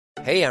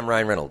Hey, I'm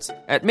Ryan Reynolds.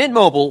 At Mint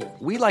Mobile,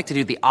 we like to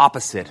do the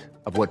opposite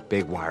of what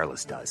Big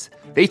Wireless does.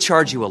 They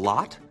charge you a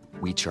lot,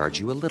 we charge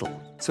you a little.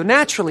 So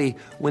naturally,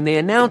 when they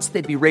announced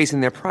they'd be raising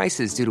their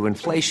prices due to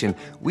inflation,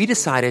 we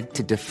decided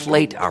to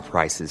deflate our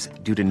prices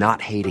due to not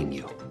hating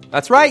you.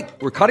 That's right.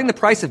 We're cutting the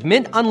price of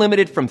Mint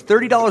Unlimited from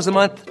 $30 a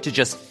month to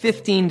just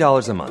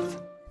 $15 a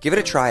month. Give it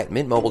a try at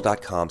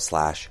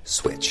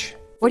mintmobile.com/switch.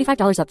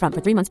 $45 up front for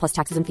 3 months plus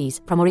taxes and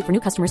fees. Promo rate for new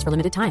customers for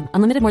limited time.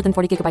 Unlimited more than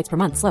 40 gigabytes per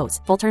month. Slows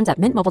full terms at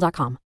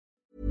mintmobile.com.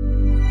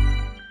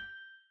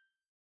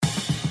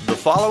 The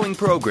following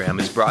program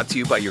is brought to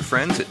you by your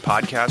friends at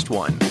Podcast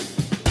One.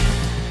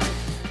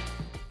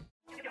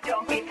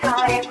 Don't be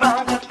tired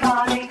from the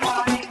party.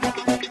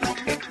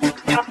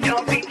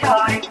 Don't be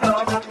tired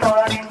from the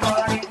party.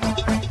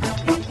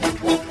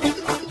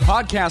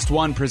 Podcast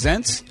One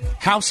presents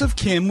House of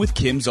Kim with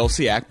Kim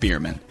Zolciak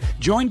Biermann.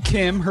 Join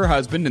Kim, her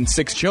husband, and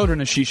 6 children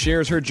as she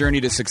shares her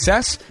journey to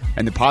success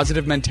and the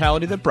positive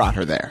mentality that brought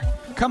her there.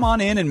 Come on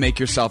in and make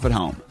yourself at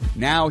home.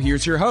 Now,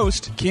 here's your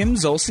host, Kim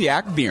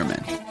Zolciak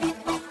Biermann.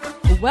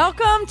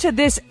 Welcome to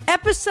this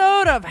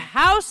episode of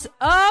House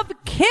of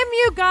Kim,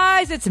 you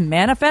guys. It's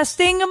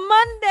Manifesting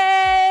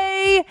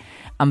Monday.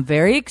 I'm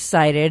very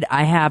excited.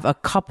 I have a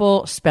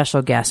couple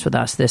special guests with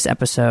us this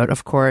episode.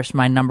 Of course,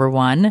 my number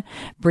one,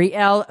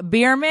 Brielle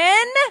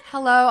Biermann.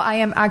 Hello, I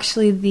am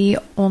actually the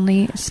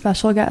only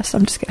special guest.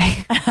 I'm just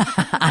kidding.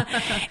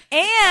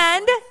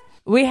 And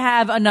we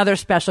have another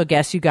special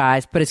guest, you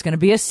guys, but it's going to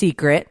be a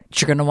secret.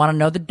 You're going to want to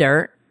know the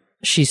dirt.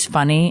 She's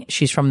funny.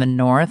 She's from the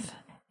North,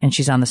 and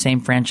she's on the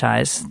same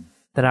franchise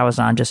that I was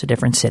on, just a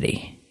different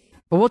city.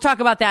 But we'll talk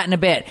about that in a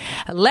bit.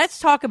 Let's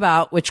talk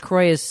about, which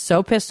Croy is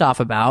so pissed off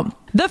about,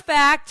 the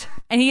fact,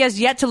 and he has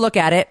yet to look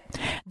at it,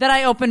 that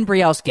I opened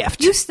Brielle's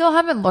gift. You still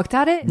haven't looked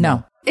at it?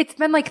 No. It's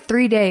been like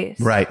 3 days.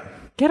 Right.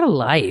 Get a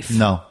life.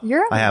 No.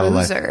 You're a I have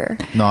loser.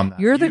 A life. No, I'm not.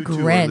 You're the You two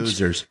are Grinch.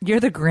 losers. You're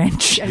the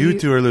Grinch. You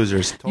two are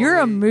losers. You're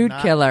a mood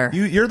not- killer.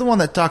 You're the one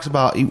that talks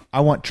about, I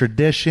want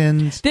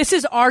traditions. This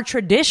is our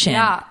tradition.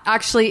 Yeah,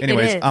 actually,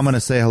 Anyways, it is. I'm going to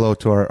say hello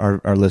to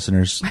our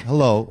listeners.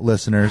 Hello,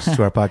 listeners,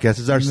 to our podcast.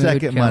 It's our Mood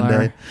second killer.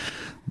 Monday.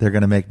 They're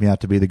going to make me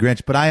out to be the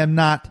Grinch, but I am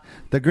not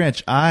the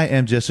Grinch. I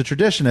am just a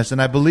traditionist,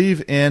 and I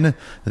believe in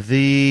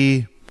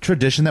the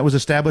tradition that was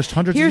established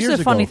hundreds Here's of years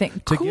the ago. funny thing.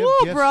 To Cool, give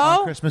gifts bro.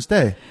 on Christmas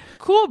Day.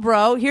 Cool,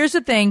 bro. Here's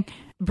the thing.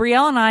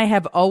 Brielle and I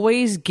have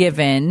always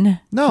given...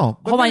 No.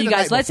 but Hold on, maybe you the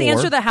guys. night Let's before.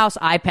 answer the house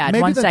iPad.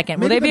 Maybe 1 the- second.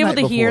 Will maybe they be the able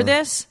to night hear before.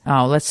 this?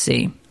 Oh, let's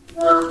see.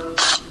 Mom, where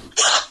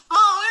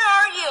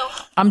are you?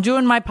 I'm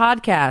doing my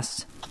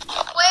podcast.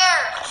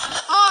 Where?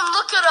 Mom,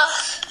 look at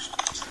us.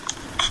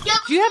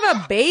 Do you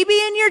have a baby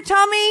in your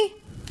tummy?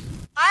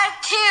 I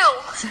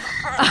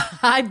have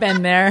 2. I've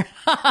been there.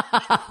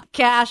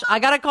 Cash, I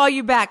got to call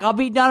you back. I'll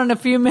be done in a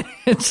few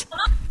minutes.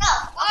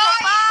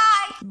 Okay, bye.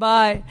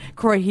 Bye.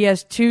 Corey, he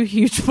has 2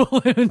 huge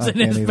balloons in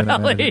his can't even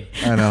belly. imagine.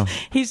 I know.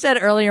 He said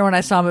earlier when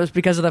I saw him it was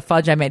because of the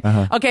fudge I made.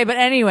 Okay, but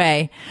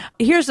anyway,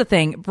 here's the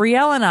thing.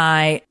 Brielle and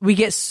I, we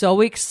get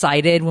so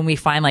excited when we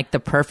find like the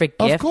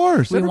perfect Of gift.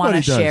 course, We want to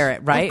everybody does. share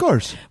it, right? Of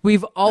course.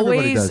 We've Everybody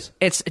always, does.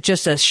 it's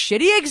just a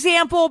shitty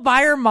example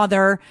by her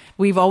mother.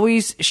 We've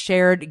always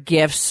shared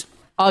gifts.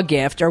 A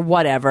gift or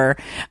whatever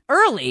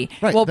early.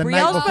 Right, Well, the night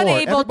Brielle's been before.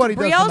 able. Everybody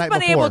does the Brielle's night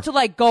been able before. to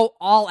like go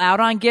all out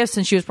on gifts,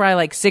 and she was probably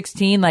like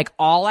 16, like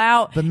all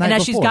out. The And night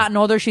as she's before. gotten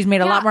older, she's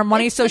made a lot more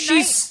money. it's So the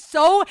she's night-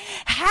 so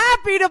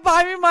happy to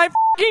buy me my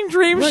fucking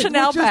dream Right,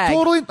 Chanel which is bag.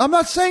 totally. I'm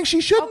not saying she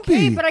shouldn't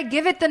Okay, be. but I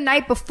give it the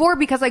night before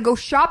because I go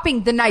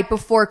shopping the night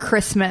before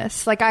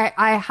Christmas. Like,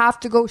 I have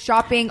to go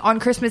shopping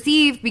on Christmas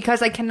Eve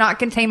because I cannot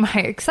contain my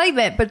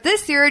excitement. But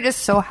this year, it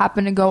just so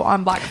happened to go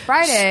on Black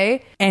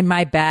Friday. And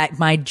my bag,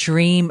 my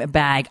dream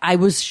bag, I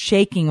was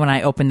shaking when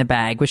I opened the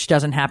bag, which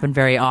doesn't happen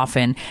very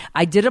often.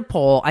 I did a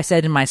poll. I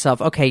said to myself,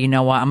 okay, you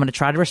know what? I'm going to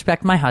try to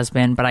respect my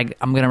husband, but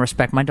I'm going to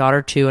respect my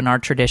daughter too and our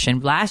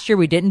tradition. Last year,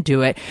 we didn't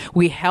do it.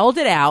 We held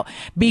it out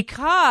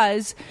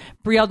because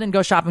Brielle didn't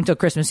go shopping till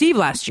Christmas Eve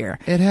last year.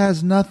 It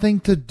has nothing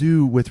to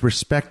do with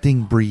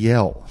respecting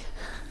Brielle.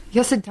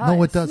 Yes, it does.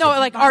 No, it doesn't. No,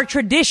 like our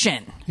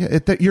tradition. Yeah,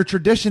 your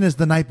tradition is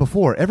the night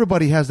before.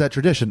 Everybody has that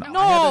tradition. I have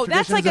No, that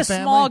that's tradition like as a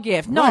family. small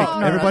gift. No, Right.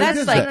 no, Everybody that's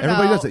does like- that.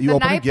 Everybody does that. You the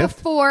open a night gift,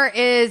 before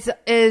is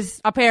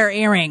A pair of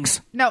earrings.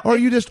 no, or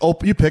you just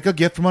you pick a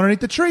gift from underneath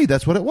the tree.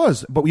 That's what it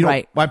was. But we don't.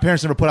 Right. My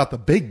parents never put out the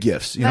big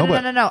gifts. You know,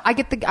 but no. I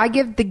give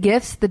the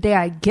gifts the day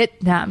I get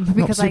them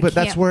because see, I but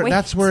can't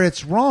that's wait. where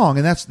it's wrong,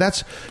 and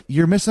that's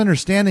you're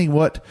misunderstanding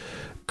what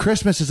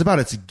Christmas is about.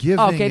 It's giving.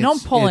 Okay,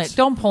 don't pull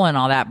in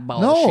all that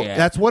bullshit. No,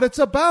 that's what it's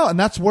about, and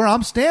that's where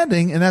I'm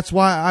standing, and that's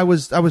why I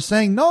was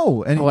saying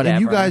no, and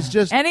you guys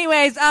just.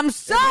 Anyways, I'm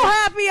so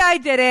happy I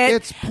did it.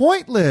 It's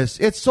pointless.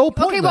 It's so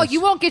pointless. Okay, well,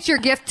 you won't get your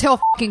gift till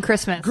fucking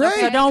Christmas. Great.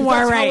 So don't 'cause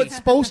That's how worry. it's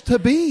supposed to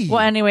be. Well,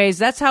 anyways,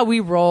 that's how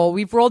we roll.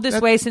 We've rolled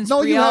this way since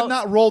No, you Brielle- have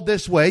not rolled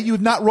this way.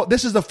 You've not rolled.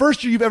 This is the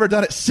first year you've ever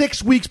done it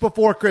 6 weeks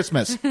before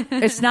Christmas.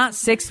 It's not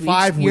 6 weeks.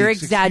 5 weeks. You're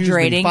excuse me,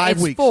 exaggerating. 5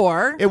 It's weeks.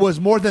 4. It was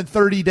more than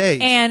 30 days.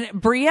 And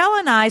Brielle Brielle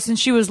and I, since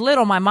she was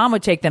little, my mom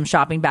would take them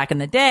shopping back in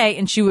the day,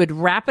 and she would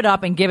wrap it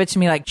up and give it to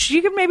me. Like,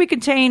 she could maybe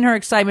contain her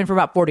excitement for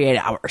about 48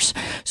 hours.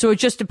 So it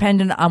just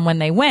depended on when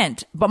they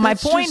went. But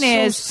That's my point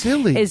just so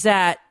silly. is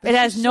that it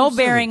has just no so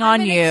silly. bearing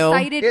on I'm an you.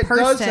 excited It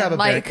person. does have a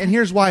bearing, and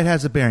here's why it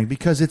has a bearing,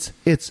 because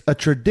it's a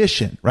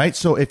tradition, right?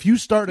 So if you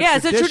start a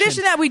It's a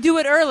tradition that we do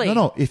it early.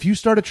 No, if you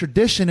start a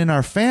tradition in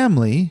our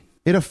family,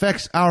 it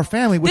affects our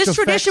family. Which This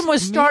tradition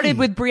was started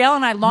with Brielle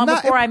and I long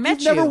before I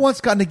met you. You've never once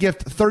gotten a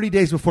gift 30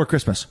 days before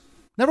Christmas.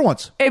 Never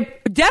once.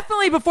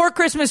 Definitely before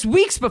Christmas,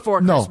 weeks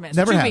before No, Christmas.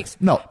 never 2 have. weeks.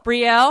 No.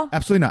 Brielle?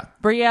 Absolutely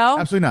not. Brielle?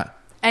 Absolutely not.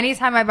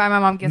 Anytime I buy my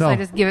mom gifts, No. I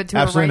just give it to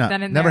her Absolutely right not.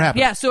 then and Never there. happened.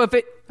 Yeah, so if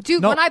it...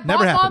 Dude, No, when I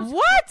never bought happened.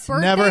 mom's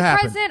birthday Never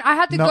happened. present, I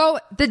had to No. go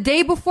the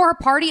day before her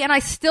party, and I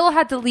still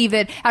had to leave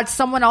it at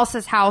someone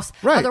else's house.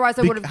 Right. Otherwise,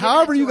 I would have.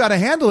 However you got to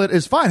handle it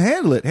is fine.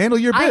 Handle it. Handle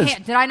your biz.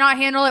 Did I not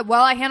handle it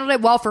well? I handled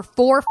it well for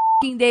 4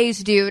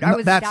 days, dude. I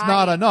was That's dying.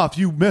 not enough.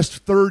 You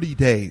missed 30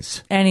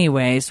 days.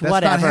 Anyways, That's not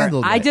whatever.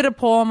 handled I right. did a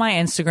poll on my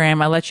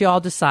Instagram. I let you all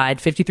decide.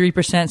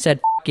 53% said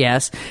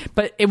yes.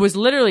 But it was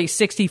literally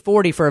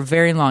 60-40 for a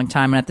very long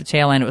time. And at the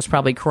tail end, it was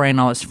probably Croy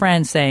and all his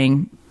friends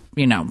saying,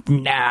 no,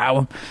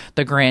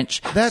 the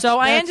Grinch. So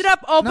I ended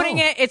up opening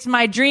it. It's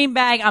my dream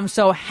bag. I'm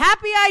so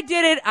happy I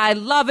did it. I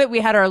love it.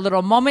 We had our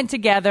little moment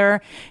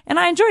together, and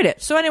I enjoyed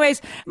it. So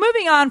anyways,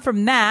 moving on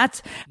from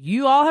that,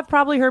 you all have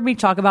probably heard me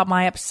talk about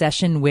my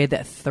obsession with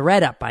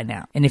ThreadUp by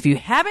now. And if you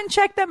haven't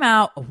checked them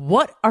out,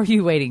 what are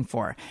you waiting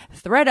for?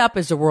 ThreadUp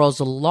is the world's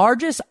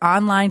largest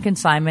online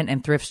consignment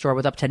and thrift store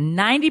with up to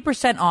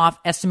 90% off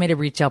estimated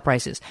retail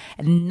prices.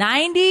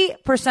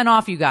 90%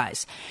 off, you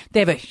guys. They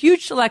have a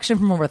huge selection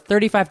from over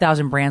 35,000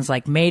 brands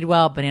like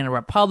Madewell, Banana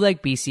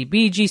Republic,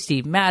 BCBG,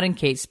 Steve Madden,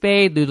 Kate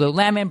Spade,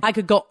 Lululemon. I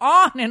could go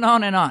on and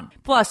on and on.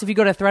 Plus, if you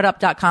go to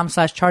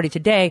threadup.com/charty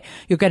today,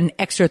 you'll get an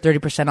extra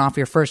 30% off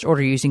your first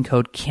order using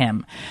code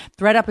KIM.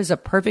 ThreadUp is a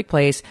perfect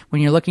place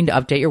when you're looking to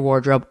update your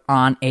wardrobe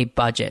on a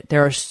budget.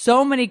 There are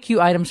so many cute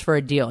items for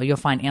a deal. You'll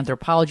find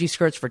Anthropologie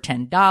skirts for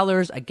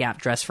 $10, a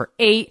Gap dress for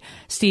 $8,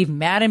 Steve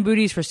Madden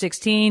booties for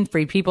 $16,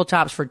 Free People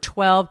tops for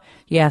 $12.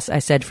 Yes, I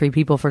said Free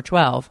People for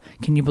 $12.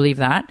 Can you believe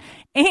that?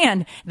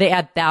 And they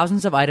add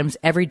thousands of items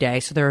every day,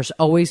 so there's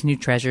always new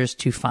treasures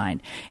to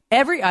find.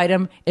 Every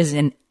item is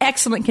in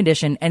excellent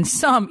condition, and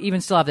some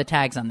even still have the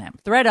tags on them.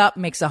 ThreadUp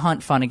makes the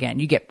hunt fun again.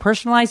 You get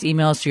personalized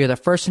emails, so you're the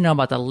first to know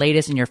about the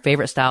latest in your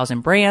favorite styles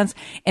and brands,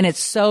 and it's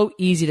so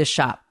easy to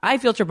shop. I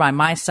filter by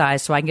my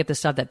size so I can get the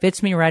stuff that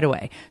fits me right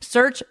away.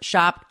 Search,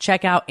 shop,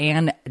 checkout,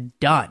 and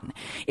done.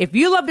 If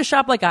you love to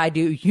shop like I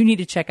do, you need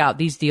to check out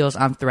these deals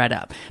on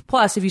ThreadUp.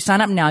 Plus, if you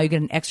sign up now, you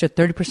get an extra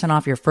 30%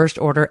 off your first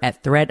order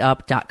at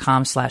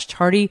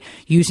threadup.com/tardy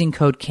using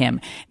code KIM.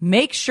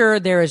 Make sure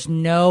there is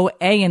no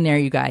A in there,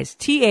 you guys.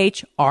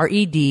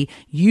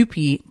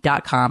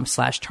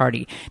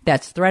 threadup.com/tardy.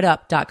 That's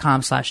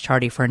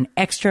threadup.com/tardy for an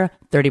extra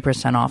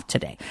 30% off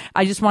today.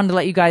 I just wanted to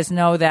let you guys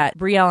know that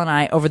Brielle and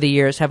I over the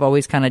years have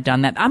always kind of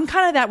done that. I'm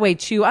kind of that way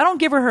too. I don't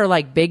give her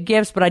like big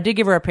gifts, but I did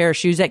give her a pair of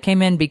shoes that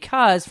came in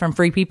because from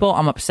Free People,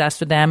 I'm obsessed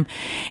with them.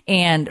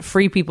 And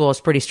Free People is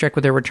pretty strict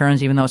with their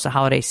returns, even though it's a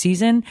holiday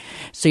season.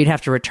 So you'd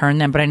have to return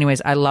them. But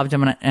anyways, I loved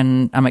them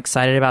and I'm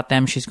excited about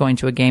them. She's going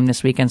to a game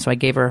this weekend, so I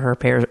gave her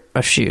pair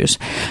of shoes.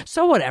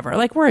 So whatever.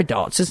 Like, we're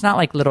adults. It's not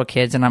like little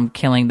kids and I'm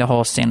killing the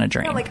whole Santa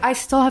dream. Yeah, like I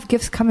still have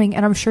gifts coming,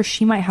 and I'm sure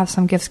she might have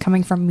some gifts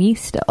coming from me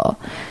still.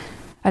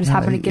 I just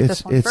happen to get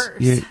this one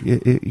first. You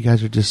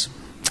guys are just.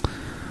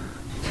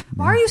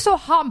 Why are you so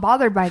hot and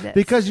bothered by this?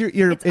 Because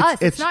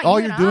it's not all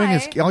you you're and doing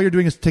I. all you're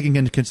doing is taking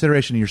into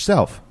consideration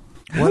yourself.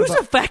 Who's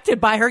affected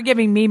by her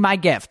giving me my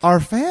gift? Our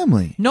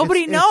family.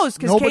 Nobody knows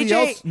because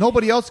KJ.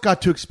 Nobody else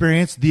got to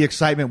experience the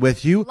excitement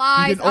with you.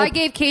 Lies. You didn't I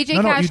gave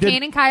KJ, Cash,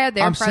 Kane, and Kaya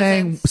their I'm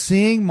saying presents.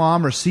 seeing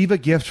mom receive a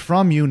gift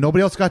from you.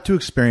 Nobody else got to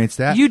experience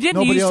that. You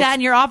didn't. Nobody You else, sat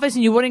in your office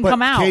and you wouldn't but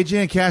come out.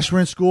 KJ and Cash were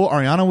in school.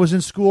 Ariana was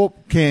in school.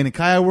 Kane and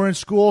Kaya were in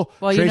school.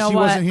 Well, Tracy you know what?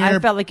 wasn't here. I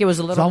felt like it was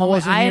a little Selma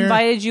moment. wasn't I here.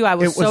 invited you. I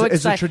was so excited.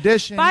 It's a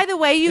tradition. By the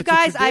way, you It's a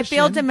guys, I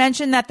failed to tradition.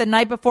 mention that the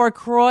night before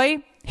Croy,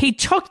 he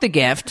took the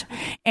gift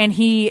and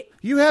he.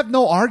 You have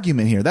no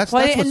argument here. That's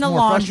Put it what's in the more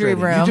laundry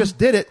frustrating. room. You just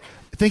did it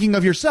thinking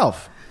of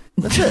yourself.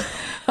 That's it.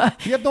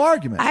 You have no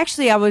argument.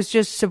 Actually, I was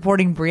just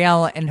supporting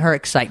Brielle and her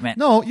excitement.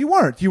 No, you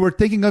weren't. You were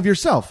thinking of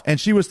yourself,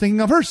 and she was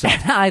thinking of herself.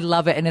 I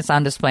love it, and it's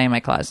on display in my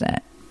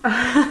closet.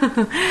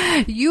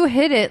 You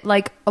hid it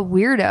like a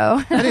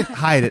weirdo. I didn't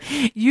hide it.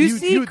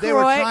 See, they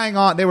were Croy?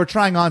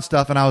 trying on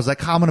stuff, and I was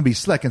like, I'm going to be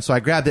slick. And so I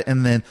grabbed it,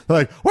 and then they're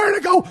like, where'd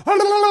it go?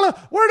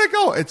 Where'd it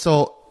go? And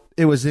so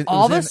it was in,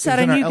 All it was of a in, it was in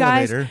sudden, our you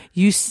guys, elevator.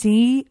 you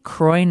see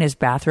Croy in his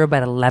bathrobe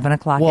at 11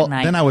 o'clock Well, at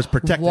night. then I was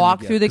protecting Walk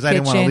the through the gift, 'cause I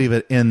didn't want to kitchen. leave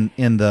it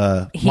in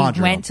the He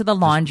laundry room. went to the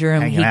laundry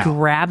room. Hanging He out.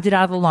 grabbed it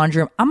out of the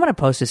laundry room. I'm going to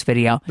post this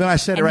video. Then I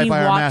set it and right he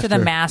by our walked to the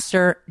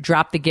master. master,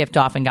 dropped the gift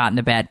off, and got in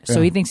the bed. So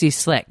Yeah. he thinks he's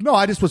slick. No,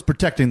 I just was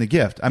protecting the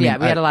gift. I mean,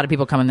 We had a lot of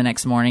people coming the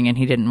next morning, and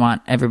he didn't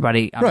want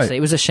everybody. Obviously, Right.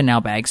 It was a Chanel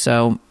bag,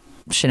 so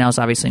Chanel's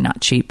obviously not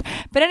cheap.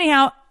 But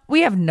anyhow,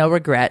 we have no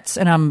regrets,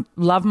 and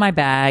love my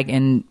bag.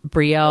 And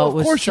Brielle Well, of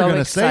was course so you're going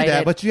to excited. say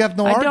that, but you have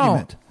no I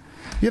argument.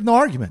 You have no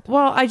argument.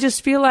 Well, I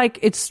just feel like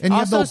it's And you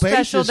have also no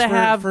special basis to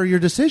have. for your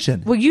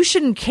decision. Well, you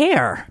shouldn't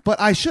care. But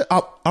I should.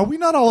 Are we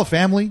not all a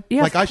family?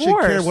 Yeah, like, of I should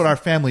care course. what our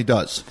family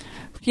does.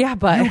 Yeah,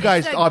 but You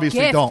guys It's a obviously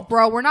gift, don't.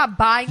 bro. We're not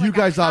buying. Like, You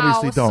guys a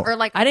obviously house don't. Or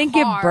like I didn't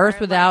give birth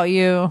without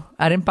you.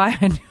 I didn't buy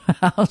a new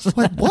house.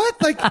 Like, what?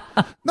 Like,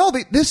 no.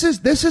 This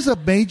is a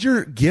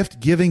major gift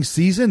giving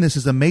season. This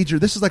is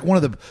like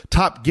one of the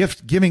top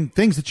gift giving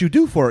things that you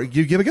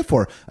give a gift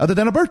for, other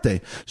than a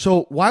birthday.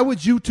 So why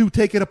would you two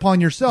take it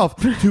upon yourself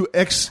to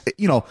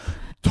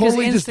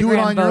totally just do it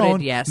Instagram on your voted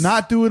own, yes.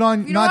 not do it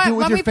on, You know not what? do it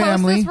with When your we post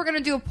family? this, we're gonna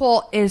do a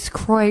poll. Is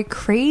Croy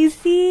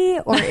crazy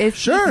or is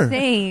Sure.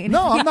 he insane?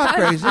 No, I'm not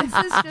crazy. This is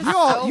just You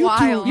so two-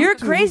 wild. You're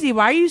crazy.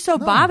 Why are you so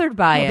bothered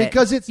by No, it?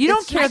 because you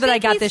don't it's- care that I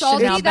got he's this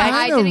salty Chanel that bag.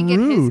 I didn't get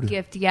rude. his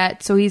gift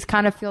yet, so he's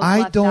kind of feeling I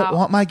left don't out.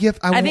 want my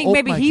gift. I won't think open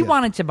maybe my he gift.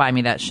 wanted to buy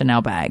me that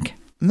Chanel bag.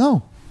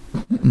 No.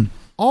 Mm-mm.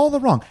 All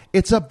the wrong.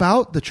 It's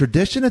about the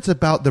tradition. It's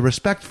about the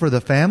respect for the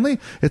family.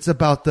 It's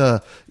about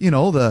the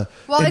Well,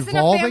 isn't a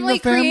involving family the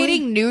family.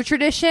 creating new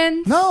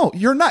traditions? No,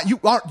 you're not. You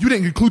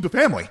didn't include the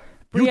family.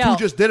 You Brielle,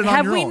 two just did it on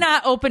have your we own.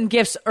 not opened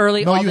gifts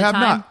early No, all you the have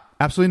time? not.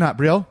 Absolutely not,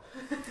 Brielle.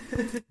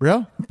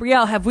 Brielle,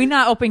 Brielle, have we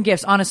not opened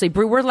gifts? Honestly,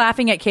 we're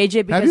laughing at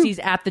KJ because you? he's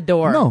at the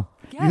door. no,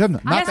 you have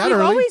not. Not Yes, that we've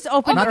early. always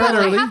opened Oh Not my that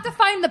God, early. I have to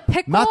find the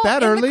pickle Not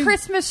that in early. the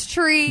Christmas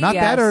tree. Not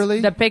that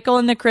early. The pickle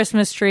in the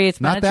Christmas tree. It's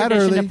Not been a that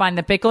tradition early. to find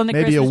the pickle in the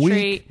Maybe Christmas a week,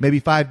 tree. maybe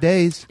 5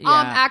 days. Yeah.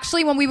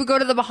 Actually, when we would go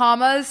to the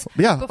Bahamas,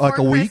 Yeah, before like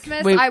a week.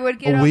 Christmas, Wait, I would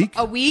get a them week?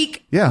 a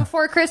week Yeah.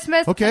 before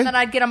Christmas, Okay. and then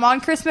I'd get them on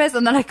Christmas,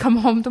 and then I'd come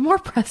home to more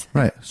presents.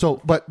 Right. So,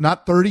 but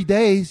not 30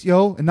 days,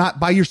 and not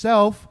by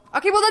yourself.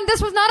 Okay, well then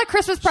this was not a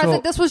Christmas present.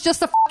 So- this was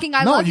just a fucking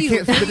I no, love you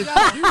can't. But you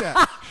can't do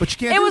that. But you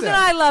can't. It do was an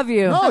that. I love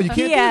you. No, you can't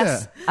do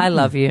Yes, that. I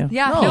love you.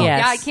 Yeah, No. no, Yes.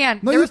 yeah, I can.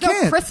 No, there you was no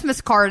can't.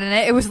 Christmas card in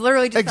it. It was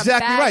literally just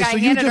Exactly a bag right. I So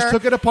you handed just her.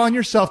 took it upon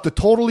yourself to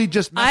totally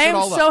just mess I it am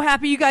all so up.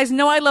 happy. You guys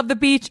know I love the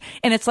beach,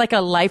 and it's like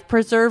a life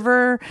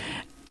preserver.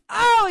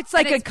 Oh, it's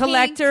like And a it's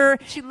collector.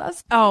 pink. She loves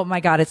pink. Oh my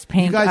god, it's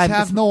pink. You guys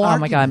have no Oh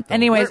my god. argument, though.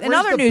 Anyways, in Where's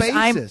other the news,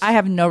 basis? I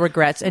have no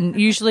regrets, and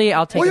usually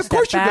I'll take Well, a of step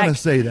course you're back. gonna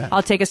say that.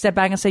 I'll take a step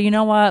back and say, you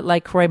know what?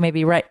 Like Croy may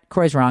be right.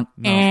 Croy's wrong.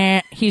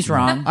 He's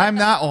wrong. I'm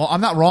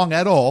not wrong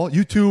at all.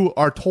 You two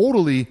are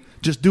totally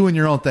just doing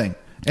your own thing,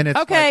 and it's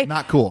Okay. like,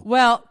 not cool.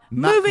 Well,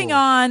 Not moving cool.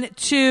 on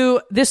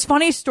to this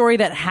funny story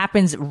that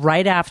happens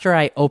right after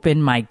I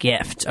open my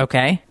gift.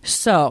 Okay.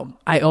 So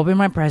I open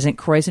my present.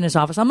 Croy's in his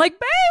office. I'm like,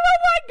 babe, oh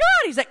my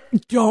God. He's like,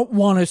 don't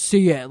want to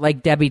see it.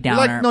 Like Debbie You're Downer.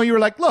 like, no, you were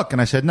like, look,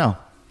 and I said no.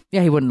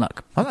 Yeah, he wouldn't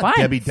look. I'm not Fine.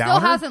 Debbie Still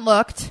Downer. hasn't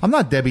looked. I'm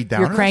not Debbie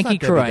Downer. You're cranky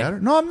That's not Debbie Croy. Downer.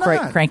 No, I'm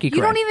not. Cranky Croy.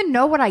 You don't even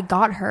know what I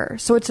got her,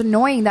 so it's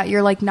annoying that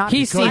you're like not.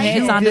 He's seen Because it.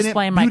 It's you on didn't-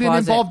 display in my you didn't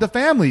closet. involve the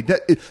family.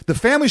 The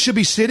family should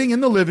be sitting in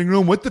the living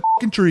room with the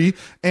fucking tree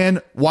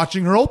and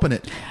watching her open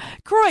it.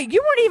 Croy,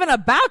 you weren't even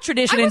about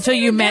tradition I wasn't until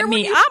you even met there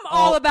when me. you- I'm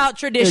all about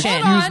tradition.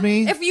 Excuse Hold on.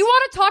 me? If you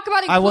want to talk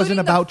about including I wasn't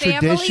about the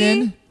family,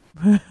 tradition.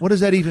 What does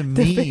that even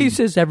mean? The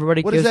faces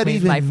everybody What gives does that me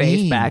is even my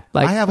face mean? back.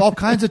 Like- I have all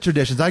kinds of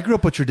traditions. I grew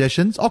up with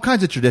traditions, all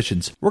kinds of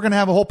traditions. We're going to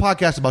have a whole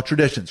podcast about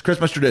traditions,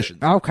 Christmas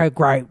traditions. Okay,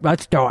 great.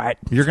 Let's do it.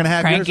 You're going to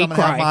have yours, Cranky I'm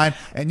going to have Croy. mine,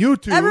 and you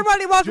two.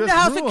 Everybody, welcome to just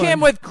House of ruined- Kim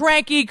with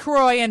Cranky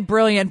Croy and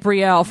Brilliant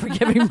Brielle for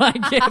giving my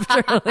gift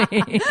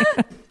early.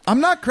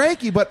 I'm not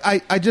cranky, but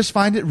I just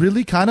find it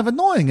really kind of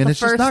annoying, and the it's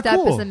just first not step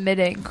cool. is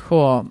admitting.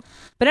 Cool.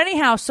 But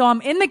anyhow, so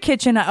I'm in the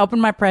kitchen. I open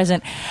my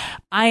present.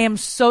 I am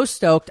so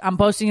stoked. I'm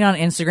posting it on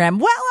Instagram.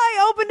 Well,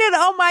 I opened it.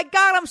 Oh my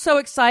God, I'm so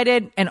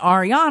excited. And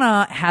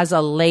Ariana has a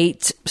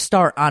late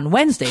start on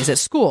Wednesdays at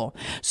school.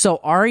 So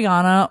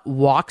Ariana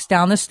walks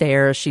down the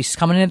stairs. She's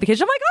coming into the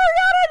kitchen. I'm like,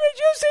 Ariana, did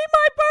you see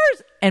my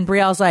purse? And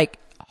Brielle's like,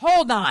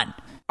 hold on.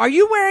 Are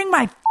you wearing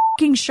my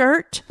fucking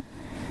shirt?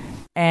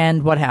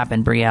 And what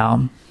happened,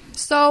 Brielle?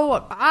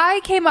 So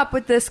I came up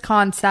with this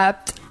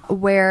concept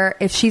where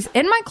if she's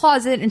in my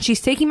closet and she's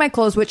taking my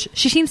clothes, which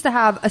she seems to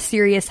have a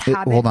serious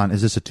habit. Hold on,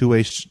 is this a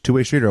two-way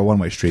street or a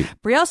one-way street?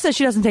 Brielle says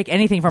she doesn't take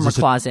anything from her this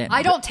a- closet.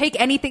 I don't take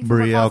anything from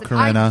Brielle, her closet.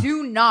 I Corinna.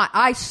 do not.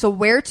 I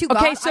swear to God.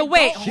 Okay, so I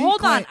wait, don't.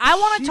 hold on. I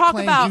want she to talk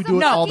claims about you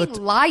do it all the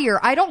Fucking liar.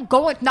 I don't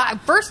go in.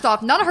 Not, first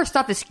off, none of her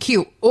stuff is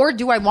cute, or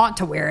do I want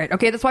to wear it?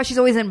 Okay, that's why she's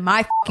always in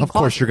my fucking Of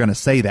course, closet. you're going to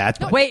say that.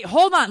 but- Wait,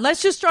 hold on.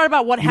 Let's just start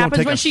about what You don't happens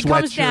take when a she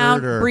comes sweatshirt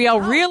down. or-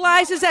 Brielle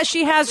realizes that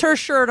she has her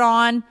shirt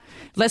on.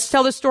 Let's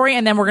tell the story,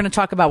 and then we're going to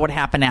talk about what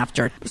happened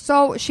after.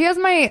 So she has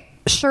my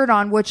shirt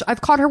on, which I've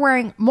caught her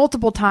wearing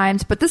multiple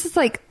times, but this is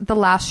like the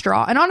last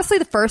straw. And honestly,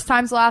 the first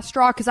time's the last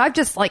straw because I've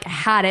just like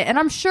had it. And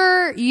I'm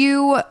sure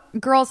you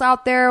girls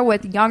out there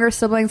with younger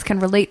siblings can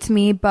relate to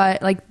me,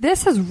 but like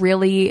this has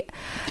really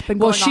been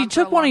going Well, she on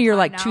for a took one of long your time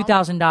like now.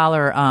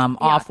 $2,000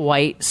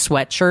 off-white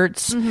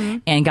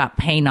sweatshirts and got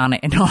paint on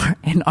it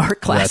in our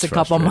class That's a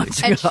couple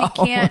frustrating. months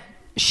ago. And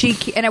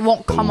and it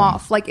won't come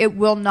off. Like it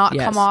will not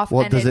Yes. come off.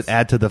 Well, and does it it's-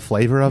 add to the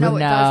flavor of No, it? it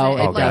doesn't. No, It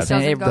it like doesn't.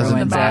 doesn't It go to the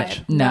ruins bag.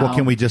 it. No. Well,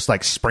 can we just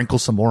like sprinkle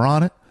some more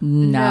on it?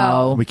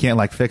 No. We can't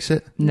like fix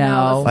it.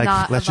 No. it's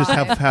not Let's the just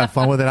vibe. have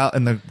fun with it out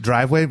in the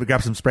driveway. We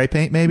grab some spray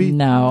paint, maybe.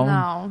 No.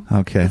 No.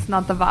 Okay. It's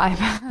not the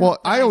vibe. Well,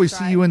 I always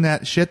try. see you in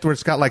that shit where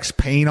it's got like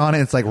paint on it.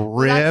 It's like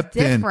ripped. That's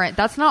different. And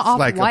That's not it's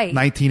like Off-White. a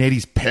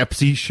 1980s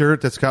Pepsi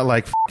shirt that's got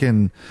like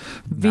fucking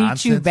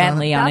nonsense V2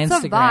 Bentley on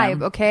That's a Instagram.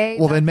 vibe, okay?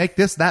 Well, then make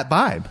this that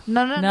vibe.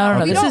 No. No,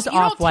 You this don't, is you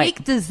don't Off-White.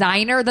 take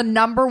designer, the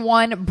number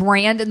one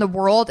brand in the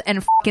world,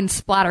 and fucking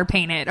splatter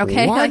paint it,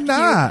 okay? Why Like,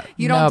 not?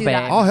 You don't No, do babe.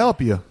 that. I'll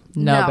help you.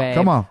 No, No. babe.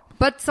 Come on.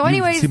 But so You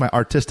anyways, see my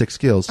artistic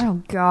skills.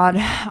 oh God,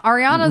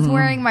 Ariana's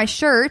wearing my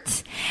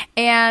shirt,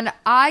 and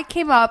I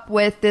came up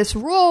with this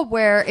rule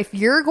where if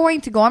you're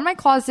going to go in my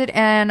closet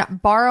and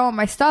borrow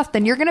my stuff,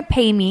 then you're going to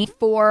pay me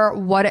for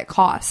what it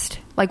cost,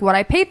 like what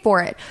I paid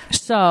for it.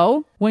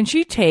 So when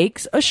she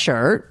takes a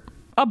shirt,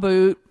 a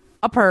boot,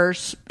 a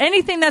purse,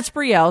 anything that's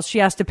Brielle, she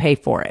has to pay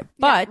for it.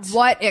 But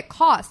what it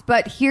costs.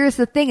 But here's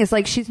the thing is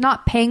like she's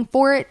not paying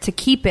for it to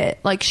keep it.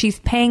 Like she's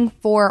paying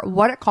for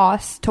what it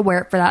costs to wear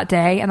it for that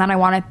day, and then I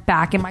want it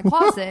back in my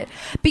closet.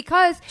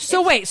 Because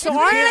So wait, so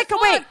Ariana can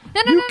wait.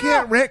 No. You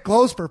can't rent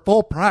clothes for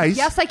full price.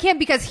 Yes, I can,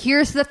 because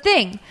here's the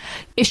thing.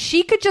 If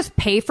she could just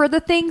pay for the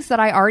things that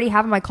I already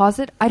have in my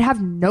closet, I'd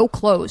have no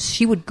clothes.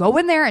 She would go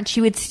in there and she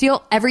would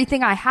steal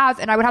everything I have,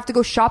 and I would have to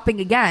go shopping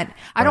again.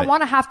 I don't Right.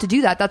 want to have to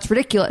do that. That's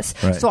ridiculous.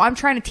 Right. So I'm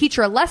trying to teach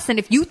her a lesson.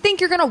 If you think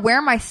you're going to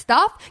wear my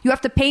stuff, you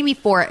have to pay me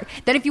for it.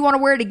 Then if you want to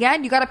wear it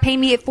again, you got to pay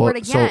me for it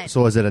again.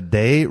 So is it a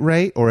day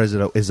rate or is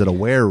it a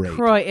wear rate?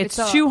 Croy, it's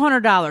It's a-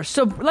 $200.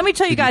 So let me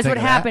tell you Did you guys think what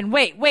of that? happened.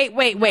 Wait.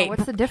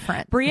 What's the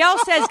difference? Brielle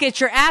says, get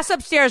your ass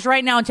upstairs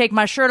right now and take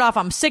my shirt off.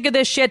 I'm sick of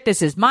this shit.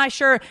 This is my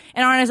shirt.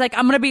 And Ariana's like,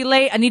 I'm going to be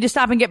late. I need to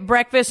stop and get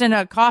breakfast and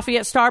a coffee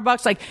at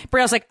Starbucks. Like,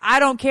 Brielle's like, I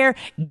don't care.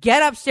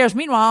 Get upstairs.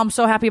 Meanwhile, I'm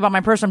so happy about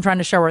my purse. I'm trying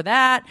to show her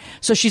that.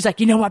 So she's like,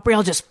 you know what,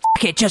 Brielle, just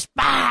fuck it. Just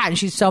bah. And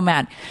she's so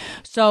mad.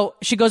 So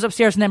she goes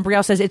upstairs and then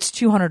Brielle says, it's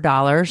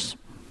 $200.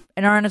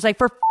 And Ariana's like,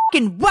 for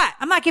fucking what?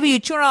 I'm not giving you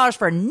 $200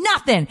 for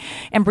nothing.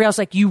 And Brielle's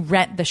like, you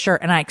rent the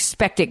shirt and I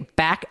expect it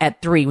back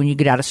at 3 when you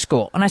get out of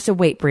school. And I said,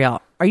 wait, Brielle,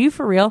 are you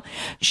for real?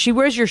 She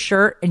wears your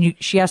shirt and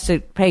she has to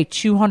pay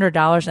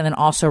 $200 and then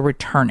also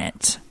return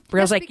it.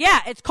 Brielle's like,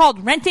 yeah, it's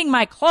called renting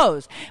my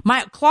clothes.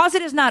 My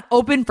closet is not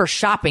open for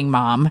shopping,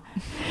 Mom.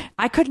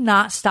 I could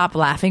not stop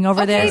laughing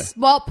over Okay, this.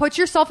 well, put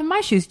yourself in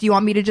my shoes. Do you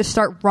want me to just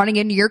start running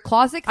into your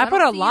closet? 'Cause I put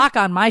don't a see lock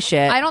on my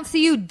shit. I don't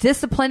see you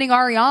disciplining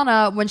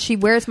Ariana when she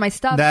wears my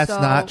stuff. That's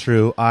so- not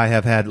true. I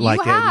have had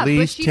like have, at but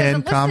least she 10 doesn't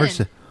listen.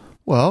 conversations.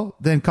 Well,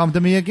 then come to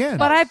me again.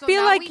 But I So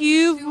feel now like we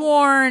you've need to-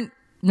 worn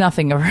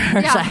nothing of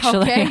hers, Yeah,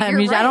 actually. okay, I you're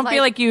mean, I right. don't Like,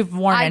 feel like you've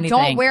worn I anything.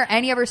 don't wear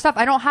any of her stuff.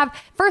 I don't have.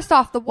 First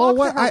off, the walk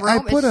Well, to her I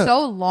room put is a-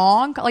 so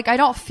long. Like I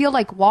don't feel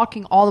like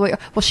walking all the way.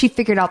 Well, she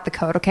figured out the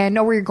code. Okay, I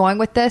know where you're going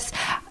with this.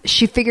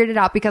 She figured it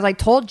out because I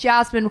told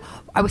Jasmine.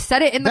 I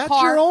said it in the That's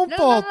car. your own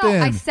fault,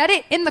 then. I said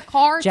it in the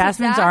car. to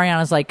Jasmine's Zach.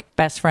 Ariana's like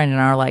best friend and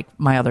are like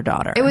my other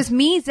daughter. It was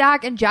me,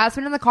 Zach, and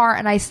Jasmine in the car,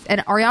 and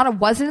Ariana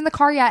wasn't in the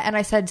car yet. And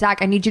I said, Zach,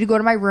 I need you to go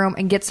to my room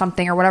and get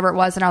something or whatever it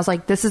was. And I was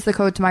like, this is the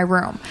code to my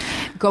room.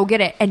 Go get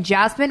it. And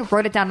Jasmine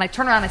wrote it down. And I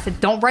turned around and I said,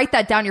 don't write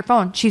that down on your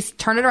phone. She's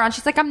turned it around.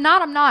 She's like, I'm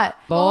not.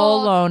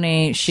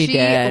 Baloney. She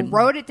did.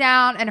 Wrote it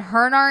down, and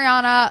her and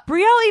Ariana.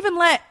 Brielle even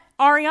let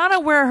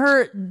Ariana wear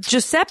her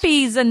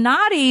Giuseppe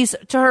Zanotti's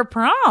to her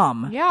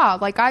prom. Yeah,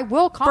 like I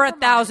will For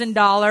compromise.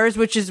 $1,000,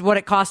 which is what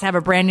it costs to have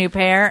a brand new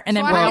pair, and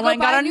then So I had to Brielle go went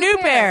and buy got a a new new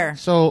pair. pair.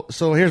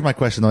 So here's my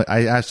question though.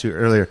 I asked you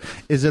earlier.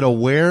 Is it a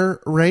wear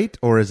rate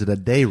or is it a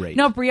day rate?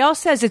 No, Brielle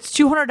says it's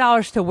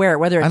 $200 to wear it,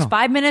 whether I it's know.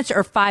 5 minutes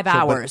or 5 So, but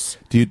hours.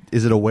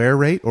 is it a wear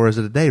rate or is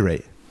it a day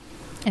rate?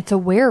 It's a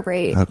wear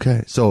rate.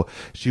 Okay. So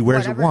she wears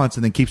Whatever. it once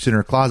and then keeps it in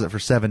her closet for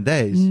 7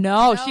 days.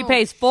 No, she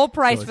pays full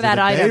price So for is that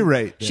it a day item.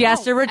 rate then? She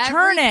has to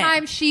return Every it.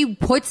 time she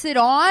puts it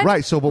on,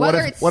 Right. So, but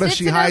whether it what if sits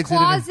she in hides her it?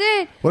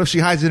 closet, What if she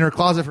hides it in her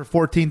closet for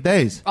 14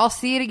 days? I'll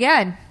see it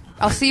again.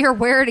 I'll see her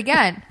wear it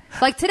again.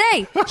 Like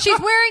today, she's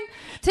wearing.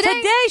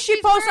 Today she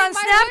she's posts wearing on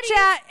my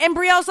Snapchat, hoodie. and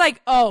Brielle's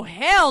like, "Oh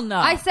hell no!"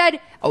 I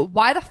said, oh,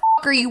 why the f***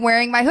 are you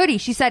wearing my hoodie?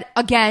 She said,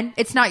 again,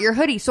 it's not your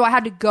hoodie. So I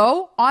had to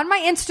go on my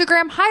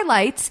Instagram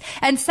highlights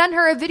and send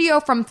her a video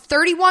from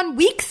 31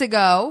 weeks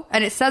ago.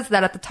 And it says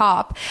that at the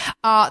top.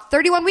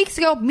 31 weeks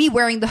ago, me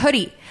wearing the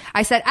hoodie.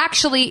 I said,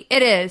 actually,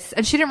 it is.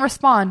 And she didn't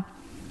respond.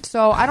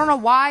 So I don't know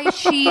why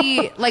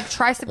she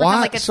tries to pretend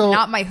Why? like it's So-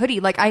 not my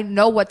hoodie. Like I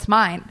know what's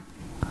mine.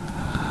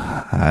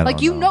 I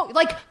don't You know,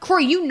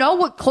 Corey, you know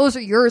what clothes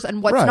are yours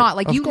and what's Right, not.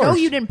 Like, of you know course.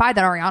 you didn't buy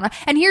that, Ariana.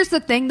 And here's the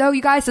thing, though,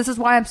 you guys, this is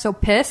why I'm so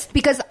pissed.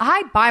 Because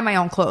I buy my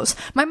own clothes.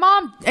 My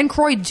mom and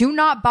Corey do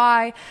not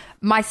buy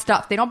my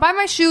stuff. They don't buy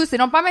my shoes. They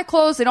don't buy my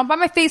clothes. They don't buy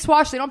my face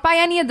wash. They don't buy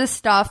any of this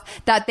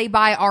stuff that they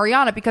buy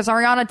Ariana because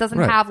Ariana doesn't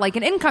Right. have,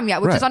 an income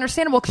yet, which Right. is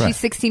understandable because Right. she's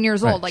 16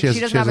 years old. Right. Like,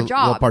 she doesn't have a little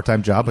job.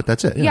 part-time job, but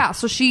that's it. Yeah,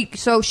 so she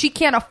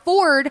can't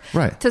afford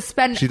Right. to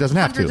spend She doesn't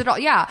have hundreds to. of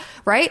dollars. Yeah,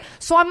 right.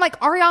 So I'm like,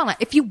 Ariana,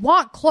 if you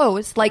want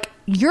clothes,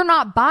 you're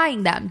not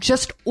buying them.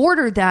 Just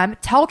order them.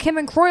 Tell Kim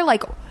and Croy,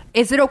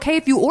 is it okay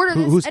if you order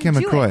this? Who's and Kim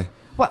and do Croy? it?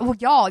 Well,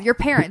 y'all, your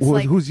parents.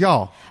 Who's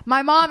y'all?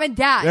 My mom and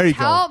dad. There you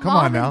Tell go. Come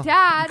mom on now. and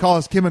dad. You call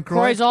us Kim and Croy.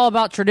 Croy's all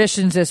about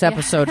traditions this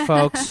episode,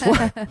 folks.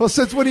 Well,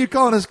 since when are you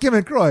calling us Kim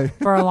and Croy?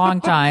 For a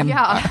long time.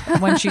 Yeah.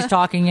 When she's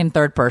talking in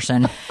third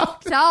person.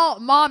 Tell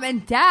mom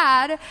and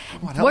dad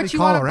help me what you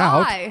call want to her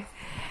out. buy.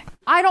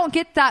 I don't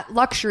get that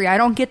luxury. I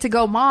don't get to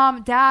go,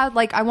 Mom, Dad,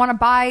 like I want to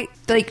buy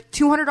like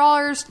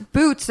 $200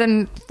 boots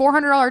and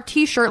 $400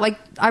 t-shirt. Like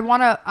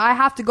I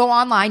have to go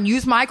online,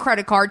 use my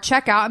credit card,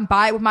 check out and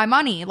buy it with my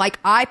money. Like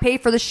I pay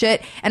for the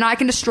shit and I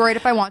can destroy it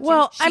if I want to.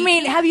 Well, She I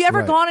mean, can't. have you ever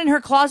Right. gone in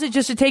her closet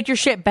just to take your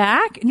shit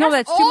back? No, Yes,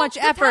 that's too all much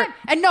the effort. time.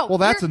 And no, Well,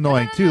 that's here's-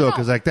 annoying no, too, no, though, no.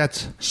 because like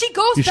that's She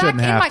goes you back shouldn't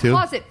in have my to.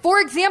 closet. For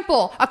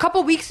example, a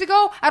couple weeks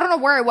ago, I don't know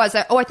where it was.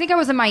 I think I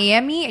was in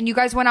Miami and you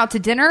guys went out to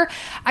dinner.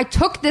 I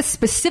took this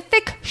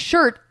specific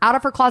shirt out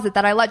of her closet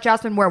that I let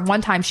Jasmine wear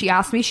one time. She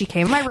asked me, she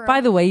came in my room.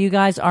 By the way, you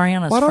guys,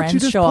 Ariana's Why don't you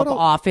friends just show put up a-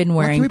 often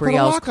why wearing can't we put a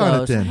Brielle's lock on it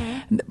clothes.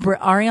 then?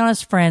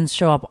 Ariana's friends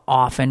show up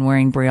often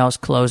wearing Brielle's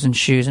clothes and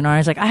shoes. And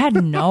Ariana's like, I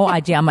had no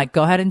idea. I'm like,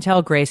 go ahead and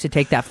tell Grace to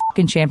take that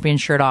fucking champion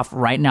shirt off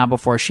right now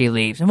before she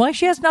leaves. And like,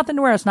 she has nothing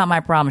to wear. It's not my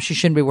problem. She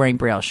shouldn't be wearing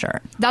Brielle's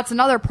shirt. That's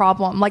another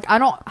problem. Like, I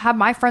don't have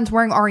my friends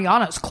wearing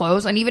Ariana's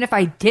clothes. And even if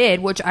I did,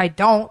 which I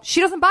don't,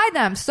 she doesn't buy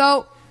them.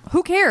 So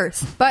who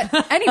cares? But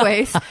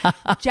anyways,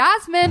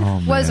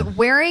 Jasmine was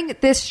wearing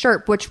this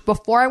shirt, which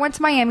before I went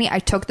to Miami, I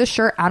took the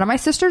shirt out of my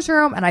sister's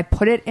room and I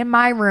put it in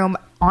my room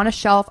on a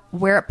shelf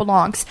where it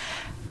belongs.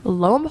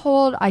 Lo and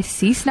behold, I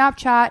see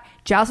Snapchat.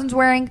 Jasmine's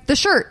wearing the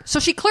shirt, so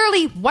she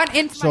clearly went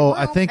into my So room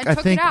I think and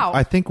took it out.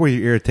 I think where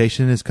your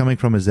irritation is coming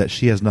from is that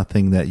she has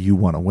nothing that you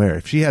want to wear.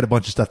 If she had a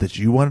bunch of stuff that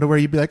you wanted to wear,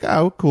 you'd be like,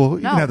 "Oh, cool,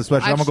 you No, can have the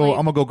sweatshirt. actually- I'm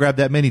gonna go grab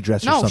that mini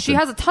dress or No, something." she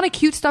has a ton of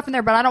cute stuff in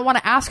there, but I don't want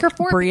to ask her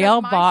for it.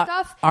 Brielle because my bought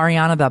stuff.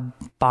 Ariana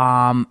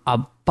a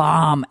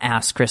bomb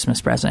ass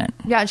Christmas present.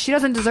 Yeah, she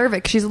doesn't deserve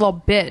it 'cause she's a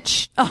little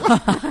bitch.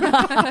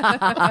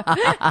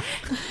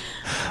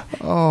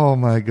 Oh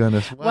my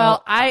goodness.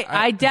 Well,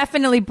 I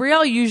definitely,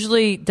 Brielle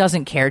usually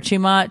doesn't care too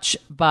much,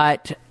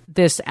 but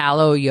this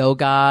Aloe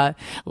Yoga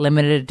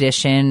limited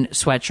edition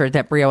sweatshirt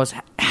that Brielle was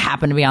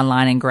happened to be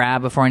online and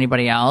grab before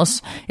anybody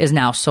else is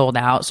now sold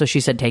out. So she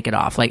said, take it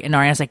off. Like, and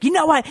Ariana's like, you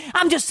know what?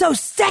 I'm just so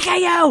sick of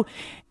you.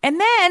 And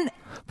then,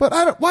 But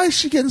I don't, why is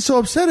she getting so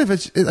upset if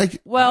it's like? I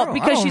well, don't- I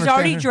because don't she's understand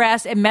already her.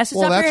 dressed. It messes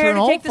Well, up her that's hair her to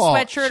own take the fault.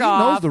 sweatshirt She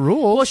off. knows the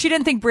rules. Well, she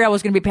didn't think Brielle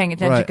was going to be paying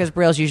attention Right. because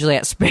Brielle's usually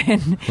at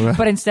spin. Right.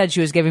 But instead,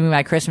 she was giving me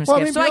my Christmas Well,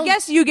 I gift. mean, So I Brielle-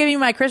 guess you giving me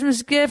my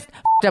Christmas gift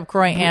f***ed up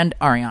Croy and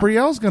Ariana.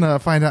 Brielle's gonna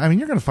find out. I mean,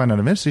 you're gonna find out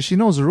eventually. She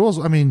knows the rules.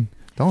 I mean,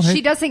 don't hate.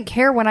 She doesn't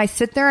care when I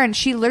sit there, and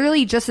she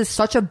literally just is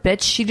such a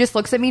bitch. She just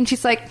looks at me and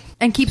she's like,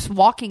 and keeps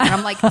walking. And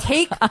I'm like,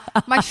 take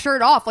my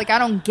shirt off. Like, I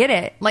don't get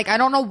it. Like, I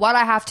don't know what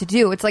I have to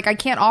do. It's like, I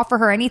can't offer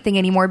her anything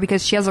anymore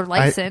because she has her I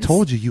license.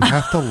 told you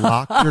have to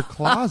lock your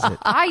closet.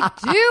 I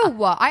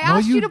do. I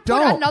asked you you to put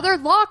don't. another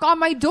lock on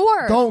my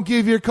door. Don't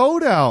give your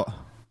code out.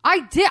 I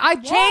did. I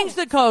Change won't.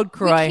 the code,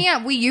 Croy. We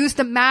can't. We used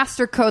the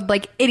master code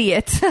like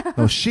idiots.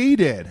 No, she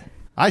did.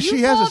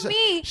 She told has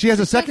me. she has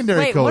a She said- secondary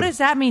Wait, code. what does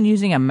that mean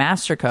using a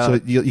master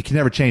code? So you can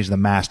never change the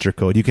master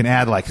code. You can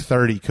add like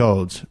 30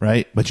 codes,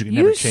 right? But you can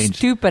never You change.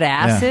 stupid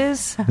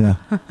asses. Yeah.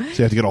 So you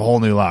have to get a whole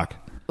new lock.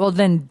 Well,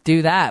 then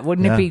do that.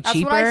 Wouldn't Yeah. it be That's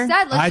cheaper? what I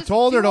said. Let's I just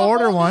told her do to a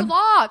order whole new one.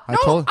 Lock. I No,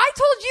 told- I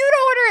told you to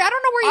order it. I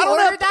don't know where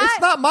you ordered that.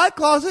 It's not my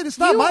closet. It's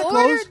not you my ordered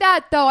clothes.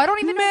 that though. I don't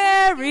even know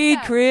where Merry you did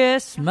that.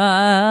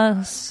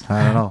 Christmas.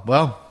 I don't know.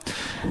 Well,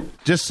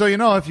 just so you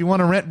know, if you want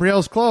to rent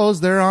Brielle's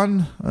clothes, they're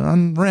on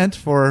rent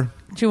for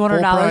 $200 full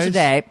price. a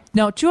day.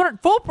 No, 200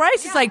 full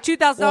price is like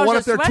 $2,000 Well, what a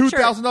if they're sweatshirt.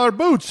 $2,000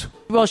 boots?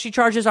 Well, she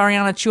charges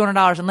Ariana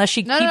 $200 unless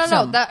she No, keeps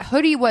no. them. That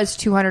hoodie was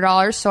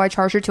 $200, so I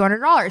charged her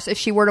 $200. If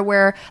she were to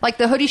wear like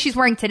the hoodie she's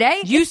wearing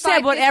today, You it's said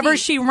whatever $550.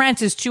 she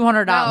rents is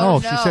 $200. No,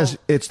 No. she says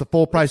it's the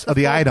full price of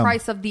the full item.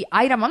 price of the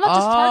item. I'm not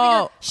just charging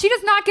her. Oh. She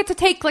does not get to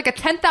take like a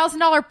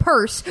 $10,000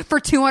 purse for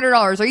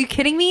 $200. Are you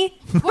kidding me?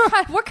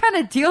 What kind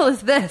of deal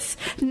is this?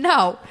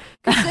 No.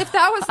 Because if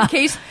that was the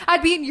case,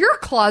 I'd be in your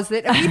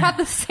closet and we'd have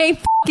the same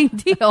fucking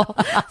deal.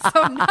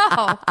 So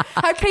no,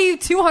 I'd pay you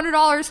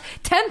 $200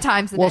 10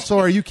 times a day. Well, so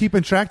are you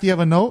keeping track? Do you have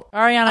a note?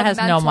 Ariana A has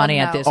no mental money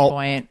at note. this Oh,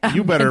 point.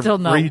 you better Mental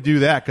note.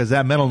 redo that because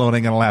that mental note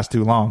ain't going to last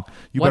too long.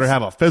 You better What's-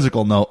 have a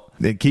physical note.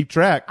 Then keep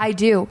track. I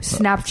do.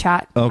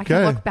 Snapchat. I Okay.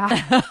 can look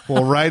back.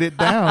 Well, write it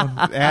down.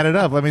 Add it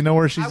up. Let me know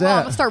where she's I will. I'm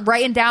at. going to start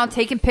writing down,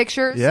 taking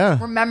pictures, Yeah.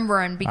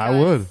 remembering. Because I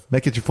would.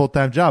 Make it your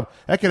full-time job.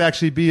 That could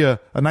actually be a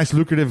nice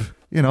lucrative,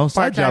 side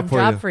Part-time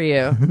job for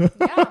you. you.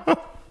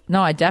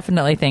 No, I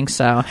definitely think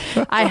so.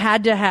 I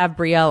had to have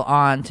Brielle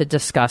on to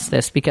discuss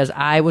this because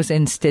I was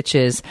in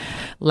stitches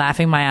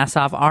laughing my ass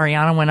off.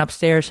 Ariana went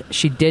upstairs.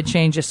 She did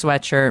change a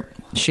sweatshirt.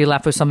 She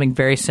left with something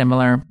very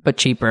similar but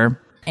cheaper.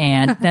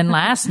 And then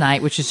last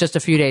night, which is just a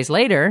few days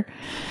later,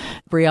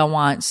 Brielle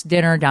wants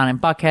dinner down in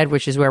Buckhead,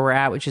 which is where we're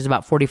at, which is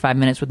about 45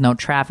 minutes with no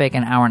traffic,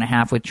 an hour and a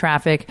half with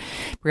traffic.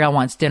 Brielle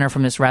wants dinner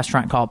from this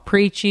restaurant called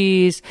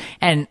Preachies.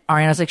 And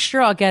Ariana's like,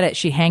 sure, I'll get it.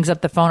 She hangs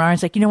up the phone.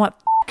 Ariana's like, you know what?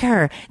 F-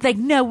 her. Like,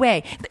 no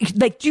way.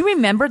 Like, do you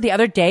remember the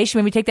other day she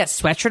made me take that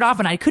sweatshirt off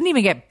and I couldn't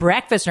even get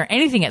breakfast or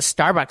anything at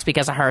Starbucks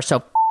because of her. So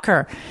f-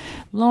 her.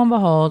 Lo and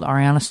behold,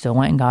 Ariana still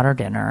went and got her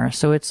dinner.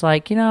 So it's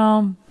like,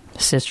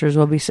 sisters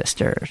will be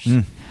sisters.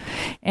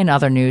 In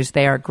other news,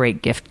 they are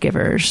great gift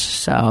givers.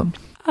 So,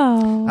 I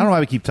don't know why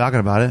we keep talking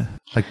about it.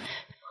 Like,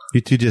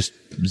 you two just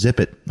zip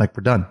it. Like,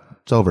 we're done.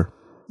 It's over.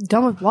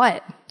 Done with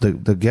what?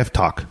 The gift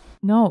talk.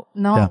 No,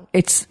 Yeah.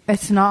 it's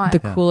not the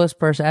coolest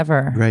purse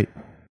ever. Great.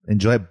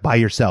 Enjoy it by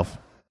yourself.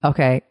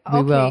 Okay,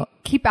 we will.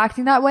 Keep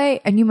acting that way,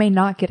 and you may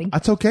not get a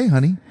That's okay,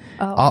 honey.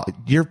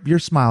 Your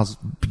smile's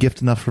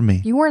gift enough for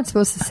me. You weren't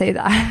supposed to say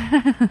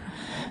that.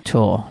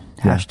 Tool.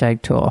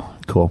 Hashtag tool.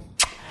 Cool.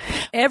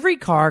 Every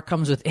car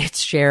comes with its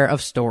share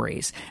of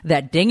stories.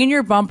 That ding in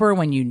your bumper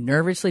when you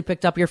nervously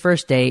picked up your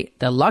first date,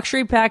 the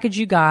luxury package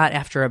you got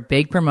after a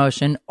big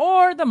promotion,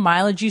 or the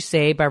mileage you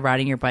saved by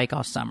riding your bike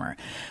all summer.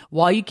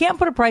 While you can't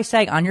put a price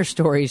tag on your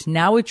stories,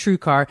 now with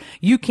TrueCar,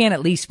 you can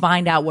at least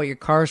find out what your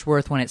car's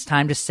worth when it's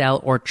time to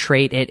sell or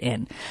trade it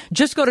in.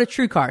 Just go to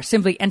TrueCar,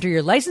 simply enter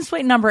your license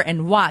plate number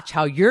and watch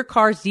how your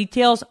car's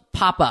details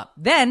pop up.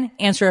 Then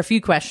answer a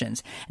few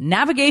questions.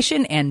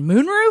 Navigation and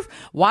moonroof?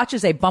 Watch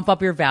as they bump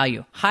up your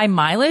value. High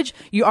mileage?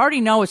 You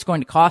already know it's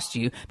going to cost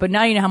you, but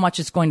now you know how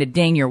much it's going to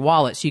ding your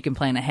wallet so you can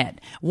plan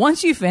ahead.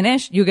 Once you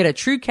finish, you'll get a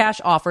true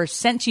cash offer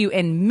sent to you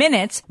in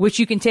minutes, which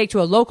you can take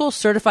to a local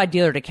certified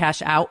dealer to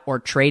cash out or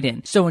trade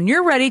in. So when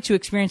you're ready to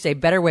experience a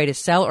better way to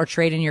sell or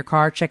trade in your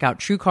car, check out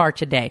TrueCar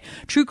today.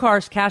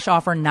 TrueCar's cash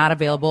offer not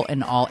available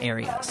in all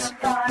areas.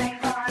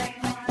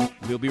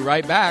 We'll be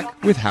right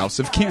back with House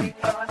of Kim.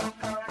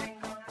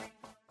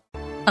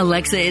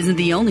 Alexa isn't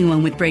the only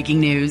one with breaking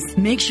news.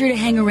 Make sure to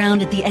hang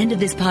around at the end of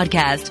this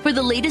podcast for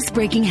the latest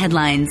breaking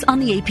headlines on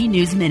the AP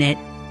News Minute.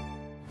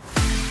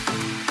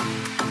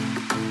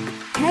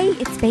 Hey,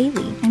 it's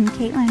Bailey. I'm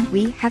Caitlin.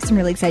 We have some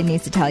really exciting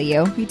news to tell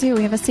you. We do.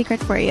 We have a secret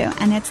for you.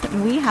 And it's that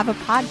we have a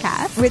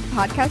podcast. With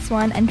Podcast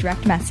One and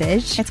Direct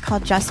Message. It's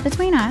called Just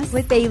Between Us.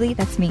 With Bailey,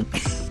 that's me.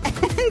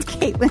 And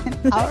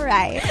Caitlin. All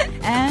right.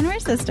 And we're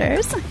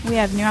sisters. We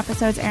have new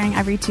episodes airing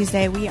every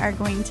Tuesday. We are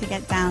going to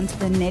get down to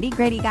the nitty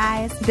gritty,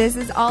 guys. This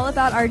is all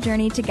about our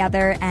journey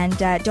together. And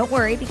don't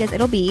worry, because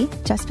it'll be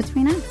Just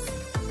Between Us.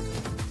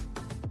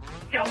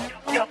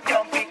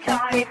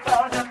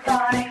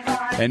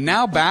 And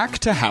now back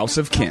to House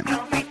of Kim.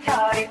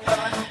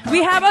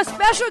 We have a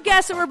special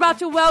guest that we're about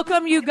to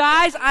welcome, you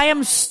guys. I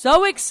am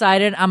so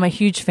excited. I'm a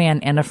huge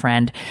fan and a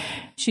friend.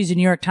 She's a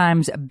New York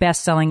Times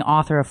best-selling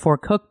author of 4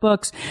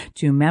 cookbooks,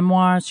 2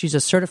 memoirs. She's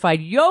a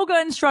certified yoga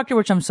instructor,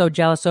 which I'm so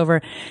jealous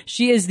over.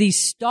 She is the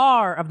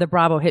star of the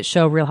Bravo hit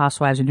show Real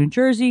Housewives of New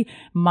Jersey,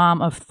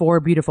 mom of 4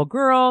 beautiful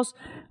girls.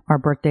 Our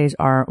birthdays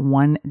are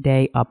 1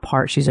 day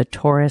apart. She's a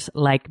Taurus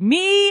like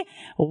me.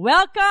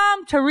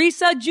 Welcome,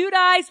 Teresa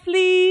Giudice,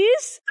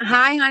 please.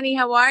 Hi, honey.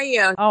 How are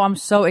you? Oh, I'm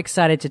so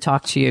excited to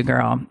talk to you,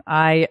 girl.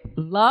 I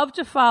love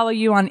to follow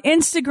you on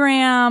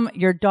Instagram.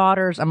 Your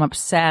daughters, I'm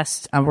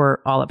obsessed. We're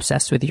all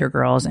obsessed with your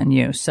girls and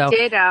you. So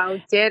Ditto.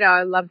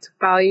 I love to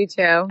follow you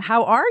too.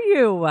 How are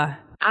you?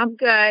 I'm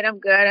good. I'm,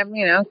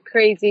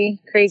 crazy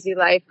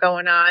life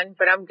going on,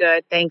 but I'm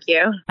good. Thank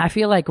you. I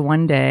feel like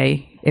one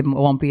day it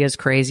won't be as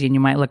crazy and you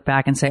might look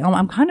back and say, oh,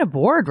 I'm kind of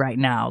bored right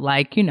now.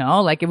 Like,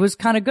 it was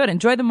kind of good.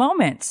 Enjoy the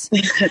moments.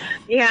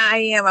 Yeah, I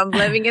am. I'm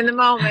living in the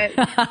moment.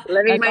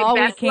 Living my all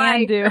best we can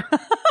life. do.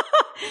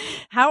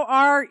 How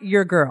are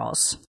your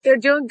girls? They're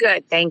doing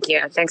good. Thank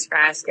you. Thanks for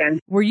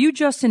asking. Were you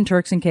just in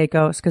Turks and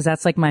Caicos? Because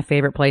that's like my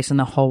favorite place in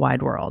the whole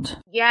wide world.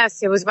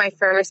 Yes, it was my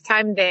first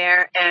time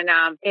there. And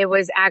it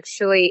was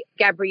actually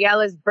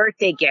Gabriella's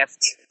birthday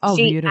gift. Oh,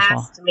 she beautiful.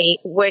 asked me,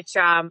 which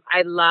I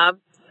love.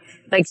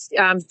 Like,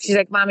 she's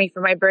like, Mommy,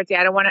 for my birthday,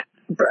 I don't want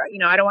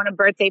a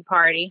birthday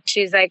party.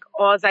 She's like,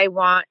 all I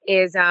want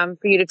is for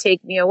you to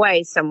take me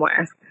away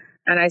somewhere.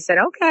 And I said,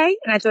 okay.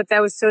 And I thought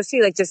that was so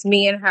sweet, like just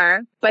me and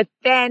her. But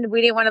then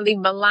we didn't want to leave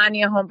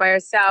Melania home by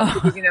herself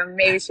because,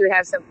 maybe she would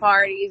have some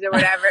parties or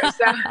whatever.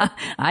 So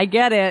I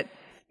get it.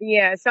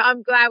 Yeah. So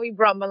I'm glad we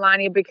brought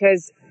Melania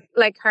because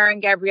like her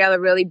and Gabriella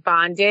really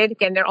bonded.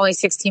 Again, they're only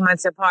 16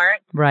 months apart.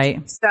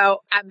 Right.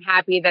 So I'm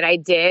happy that I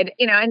did,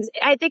 and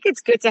I think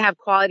it's good to have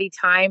quality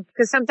time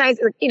because sometimes,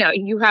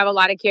 you have a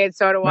lot of kids,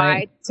 so do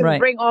Right. I. To Right.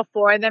 bring all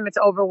 4 of them, it's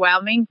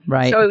overwhelming.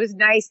 Right. So it was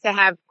nice to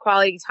have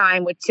quality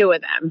time with 2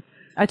 of them.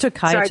 I took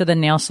Kaya to the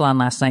nail salon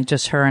last night,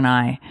 just her and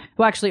I.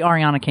 Well, actually,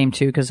 Ariana came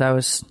too because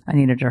I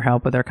needed her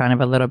help with her kind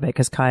of a little bit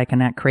because Kaya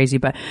can act crazy.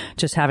 But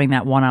just having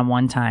that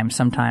one-on-one time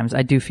sometimes,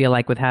 I do feel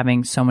like with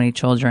having so many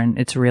children,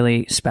 it's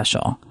really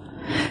special.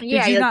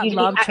 Yeah, Did you not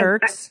love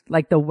Turks?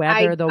 Like the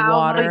weather, the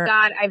water? Oh my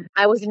God,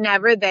 I was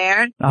never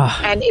there,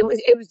 and it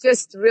was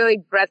just really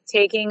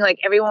breathtaking. Like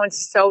everyone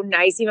was so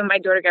nice. Even my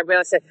daughter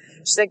Gabriella said,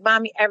 she's like,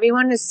 "Mommy,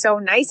 everyone is so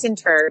nice in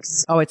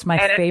Turks." Oh, it's my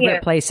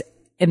favorite place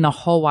in the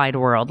whole wide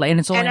world. And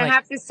it's only I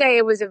have to say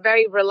it was a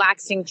very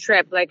relaxing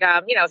trip. Like,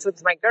 it's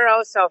with my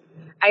girls. So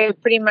I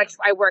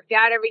worked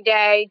out every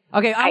day.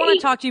 Okay. I want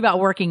to talk to you about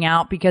working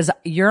out because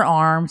your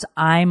arms,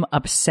 I'm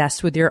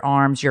obsessed with your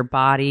arms, your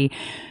body.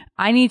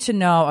 I need to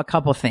know a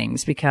couple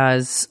things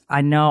because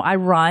I know I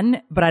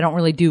run, but I don't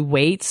really do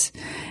weights.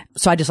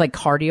 So I just like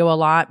cardio a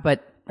lot,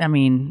 but I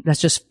mean,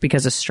 that's just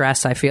because of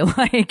stress, I feel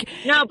like.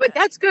 No, but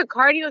that's good.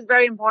 Cardio is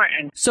very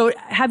important. So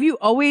have you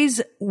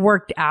always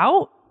worked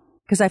out?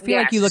 Because I feel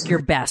like you look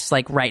your best,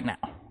 like right now.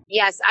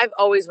 Yes, I've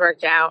always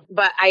worked out,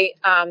 but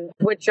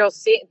which you'll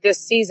see this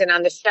season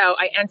on the show,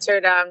 I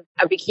entered a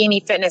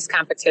bikini fitness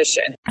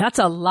competition. That's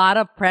a lot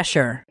of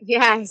pressure.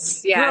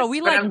 Yes. Girl, we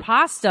like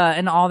pasta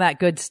and all that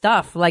good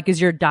stuff. Like, is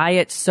your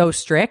diet so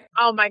strict?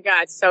 Oh my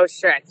God, so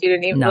strict. You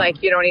didn't even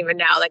you don't even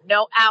know. Like,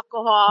 no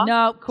alcohol.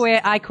 No,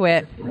 I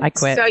quit.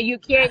 So you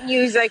can't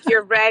use like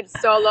your red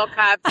Solo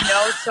cups,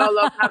 no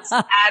Solo cups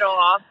at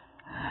all.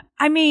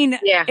 I mean,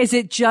 is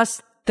it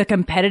just the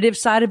competitive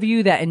side of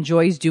you that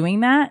enjoys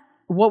doing that?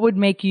 What would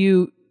make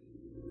you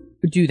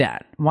do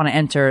that? Want to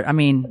enter? I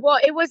mean, well,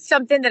 it was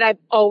something that I've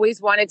always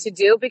wanted to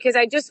do because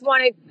I just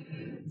wanted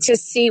to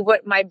see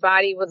what my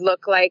body would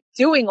look like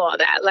doing all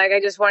that. Like, I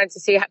just wanted to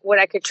see what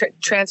I could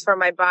transfer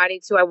my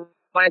body to. I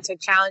wanted to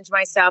challenge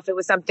myself. It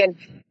was something,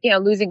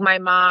 losing my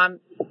mom,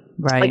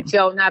 like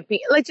Joe not being,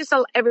 like just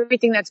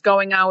everything that's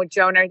going on with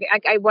Joe and everything.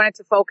 I wanted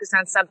to focus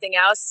on something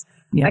else.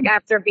 Yeah. Like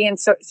after being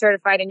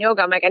certified in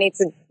yoga, I'm like, I need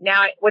to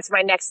now. What's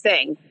my next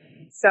thing?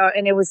 So,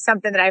 and it was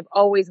something that I've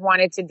always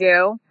wanted to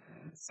do.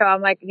 So I'm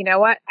like, you know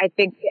what? I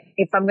think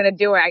if I'm going to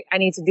do it, I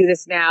need to do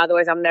this now.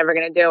 Otherwise, I'm never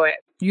going to do it.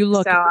 You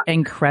look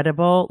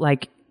incredible.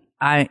 Like,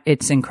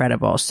 it's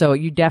incredible. So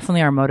you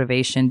definitely are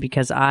motivation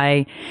because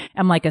I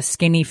am like a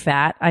skinny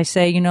fat. I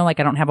say, like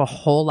I don't have a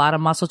whole lot of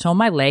muscle tone.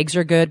 My legs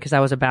are good because I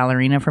was a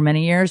ballerina for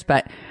many years,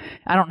 but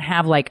I don't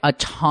have like a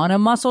ton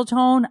of muscle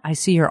tone. I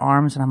see your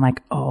arms and I'm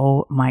like,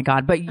 oh my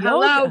God. But yoga.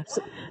 Hello.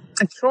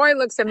 Troy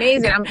looks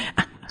amazing.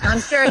 I'm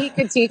sure he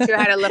could teach you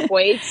how to lift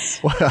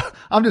weights. Well,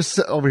 I'm just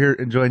over here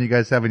enjoying you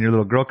guys having your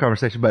little girl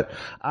conversation, but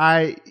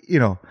I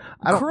don't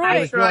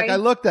really feel like I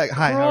look that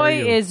high.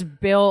 Croy is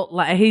built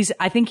like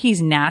I think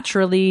he's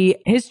naturally,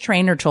 his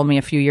trainer told me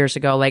a few years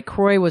ago, like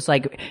Croy was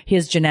like,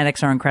 his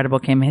genetics are incredible,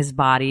 Kim. His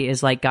body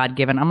is like God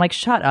given. I'm like,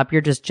 shut up.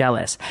 You're just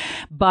jealous.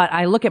 But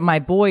I look at my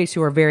boys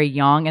who are very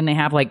young and they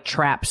have like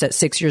traps at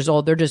 6 years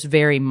old. They're just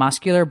very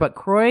muscular, but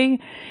Croy,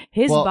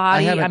 his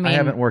body, I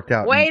haven't worked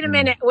out. Wait a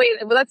minute. Wait,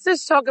 let's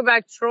just talk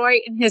about Troy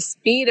and his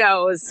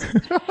Speedos.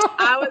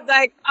 I was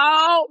like,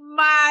 oh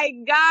my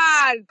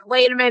God.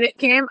 Wait a minute,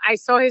 Kim. I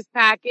saw his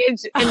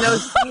package in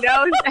those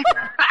Speedos.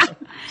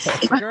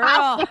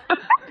 Girl.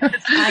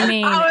 I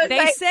mean,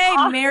 they say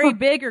marry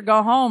big or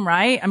go home,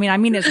 right? I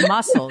mean his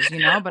muscles,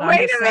 but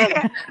wait a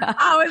minute.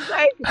 I was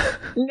like,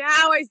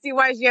 now I see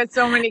why she had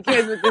so many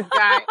kids with this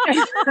guy.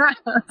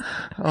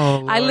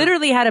 I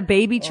literally had a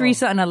baby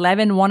Teresa, an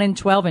 11, 1 and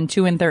 12, and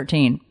 2 and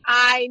 13.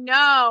 I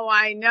know.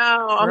 I'm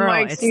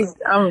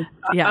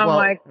Girl,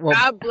 like,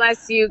 God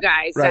bless you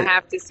guys, I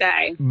have to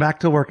say.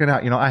 Back to working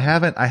out. I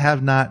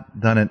have not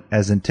done it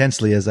as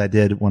intensely as I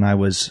did when I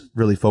was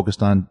really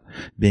focused on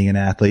being an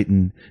athlete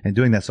and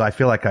doing that. So I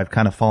feel like I've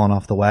kind of fallen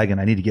off the wagon.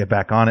 I need to get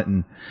back on it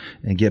and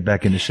get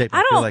back into shape.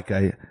 I feel like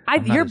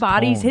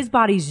his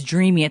body's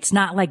dreamy. It's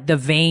not like the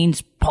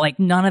veins, like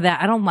none of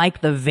that. I don't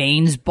like the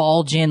veins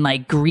bulging,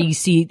 like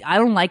greasy. I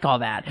don't like all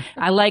that.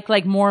 I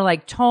like more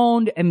like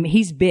toned, and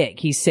he's big.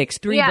 He's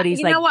 6'3", but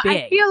he's like big.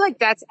 I feel like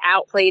that's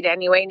outplayed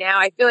anyway now.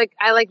 I feel like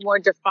I like more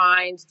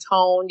defined,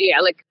 toned. Yeah,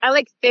 I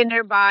like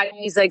thinner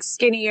bodies, like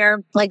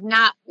skinnier, like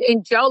not,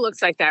 and Joe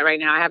looks like that right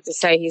now. I have to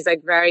say he's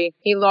like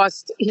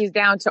he's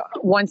down to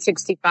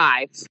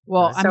 165.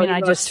 Well, so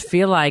I just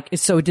feel like,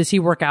 so does he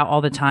work out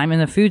all the time? And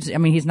the foods,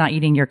 he's not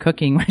eating your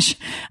cooking, which,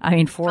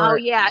 Oh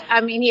yeah.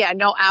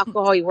 No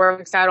alcohol. He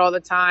works out all the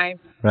time.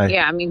 Right.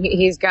 Yeah,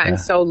 he's gotten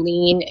so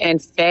lean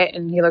and fit,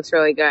 and he looks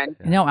really good.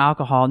 No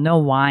alcohol, no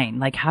wine.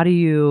 Like, how do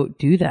you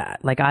do that?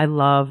 Like, I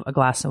love a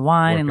glass of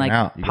wine and like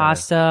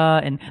pasta,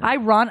 and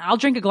I'll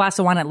drink a glass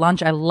of wine at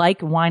lunch. I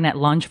like wine at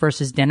lunch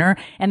versus dinner,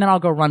 and then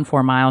I'll go run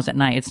 4 miles at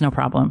night. It's no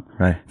problem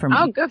for me.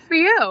 Oh, good for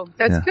you.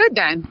 That's good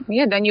then.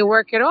 Yeah, then you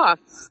work it off.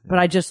 But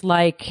I just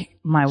like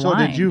my wine.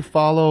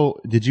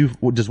 So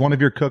does one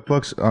of your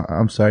cookbooks,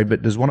 I'm sorry,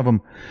 but does one of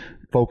them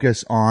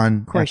focus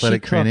on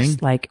athletic training?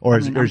 Or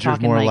is yours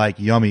more like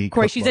yummy? Of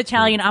course, she's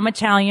Italian. I'm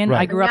Italian.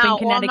 Right. I grew up in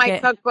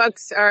Connecticut. All my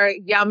cookbooks are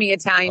yummy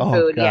Italian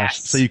food. Gosh.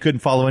 Yes. So you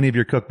couldn't follow any of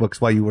your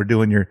cookbooks while you were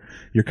doing your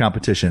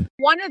competition.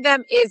 One of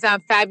them is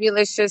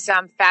Fabulicious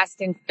Fast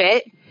and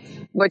Fit,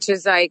 which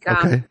is like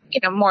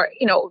more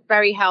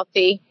very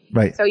healthy.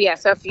 Right. So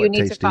so if you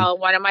need to follow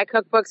one of my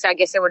cookbooks, I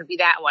guess it would be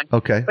that one.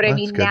 Okay. But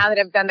now that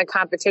I've done the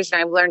competition,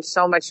 I've learned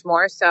so much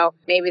more. So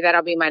maybe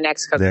that'll be my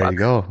next cookbook. There you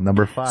go.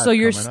 Number 5. So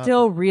you're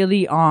still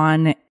really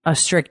on a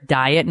strict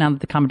diet now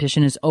that the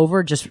competition is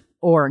over,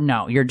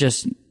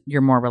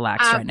 you're more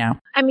relaxed right now?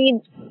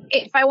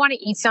 If I want to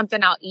eat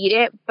something, I'll eat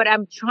it, but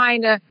I'm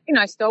trying to,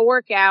 I still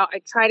work out.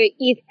 I try to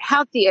eat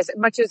healthy as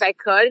much as I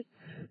could.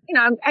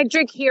 I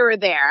drink here or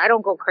there. I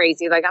don't go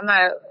crazy. Like, I'm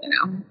not,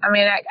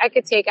 I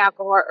could take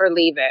alcohol or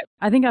leave it.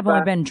 I think I've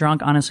only been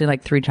drunk, honestly,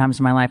 like 3 times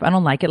in my life. I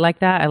don't like it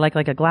like that. I like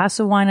a glass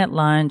of wine at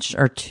lunch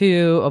or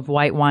 2 of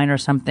white wine or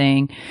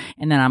something,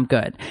 and then I'm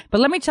good. But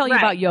let me tell you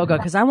about yoga,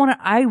 because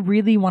I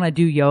really want to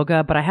do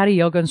yoga, but I had a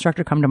yoga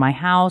instructor come to my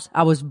house.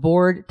 I was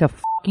bored to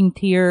fucking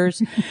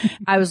tears.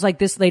 I was like,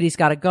 this lady's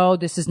got to go.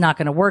 This is not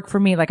going to work for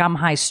me. Like, I'm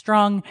high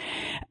strung.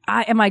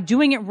 Am I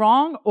doing it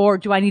wrong, or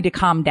do I need to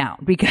calm down?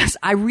 Because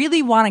I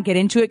really want to get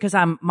into it because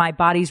my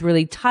body's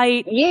really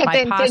tight. Yeah,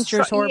 my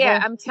posture's horrible.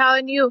 Yeah, I'm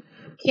telling you,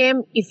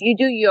 Kim, if you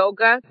do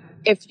yoga,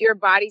 if your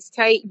body's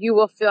tight, you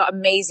will feel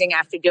amazing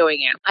after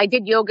doing it. I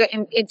did yoga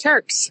in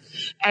Turks,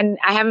 and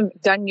I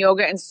haven't done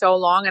yoga in so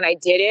long, and I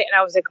did it, and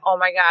I was like, oh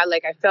my God,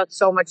 like I felt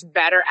so much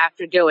better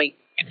after doing it.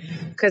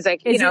 Because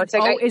like, you know, it's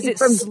like, is it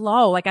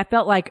slow? Like I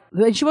felt like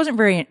she wasn't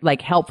very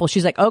like helpful.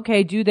 She's like,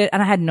 okay, do that.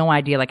 And I had no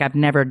idea. Like I've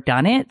never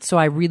done it. So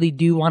I really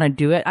do want to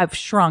do it. I've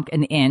shrunk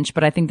an inch,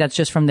 but I think that's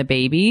just from the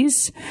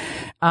babies.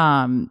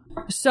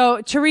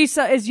 So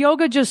Teresa, is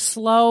yoga just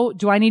slow?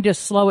 Do I need to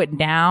slow it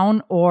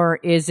down, or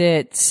is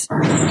it?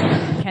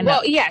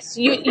 Well, yes,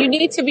 you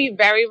need to be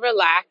very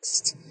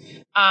relaxed.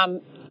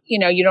 You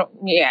know, you don't,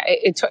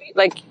 it's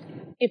like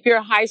if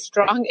you're high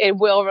strung, it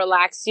will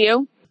relax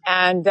you.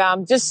 And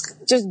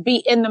just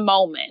be in the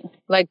moment.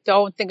 Like,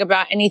 don't think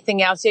about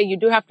anything else. Yeah, you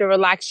do have to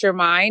relax your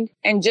mind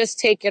and just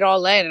take it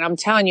all in. And I'm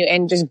telling you,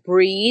 and just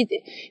breathe,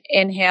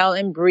 inhale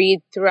and breathe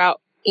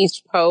throughout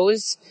each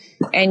pose,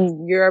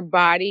 and your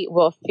body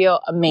will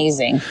feel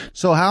amazing.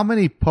 So how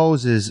many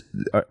poses?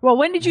 Well,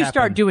 when did you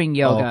start doing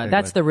yoga? Okay,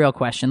 That's the real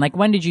question. Like,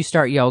 when did you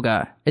start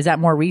yoga? Is that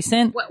more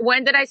recent?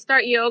 When did I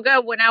start yoga?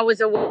 When I was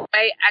away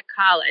at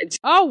college.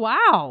 Oh,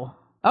 wow.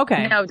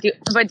 Okay. No, do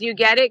you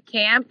get it?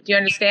 Camp? Do you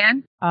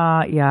understand?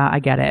 Yeah, I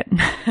get it.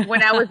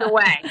 When I was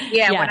away.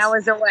 Yeah, Yes. when I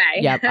was away.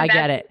 Yep, I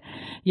get it.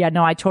 Yeah,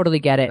 no, I totally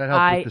get it. That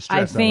helped with the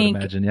stress, I would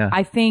imagine, yeah.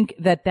 I think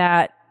that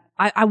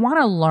I want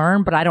to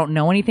learn, but I don't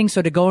know anything.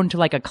 So to go into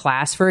like a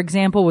class, for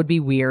example, would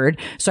be weird.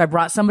 So I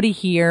brought somebody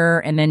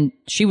here, and then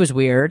she was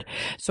weird.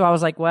 So I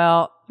was like,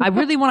 well, I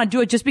really want to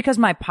do it just because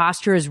my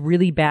posture is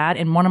really bad.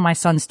 And one of my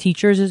son's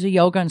teachers is a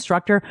yoga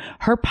instructor.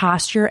 Her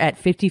posture at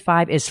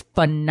 55 is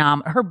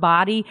phenomenal. Her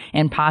body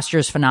and posture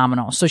is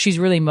phenomenal. So she's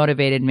really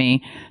motivated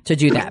me to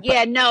do that.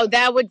 Yeah, no,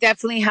 that would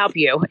definitely help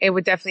you. It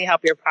would definitely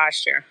help your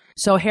posture.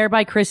 So Hair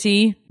by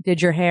Chrissy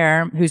did your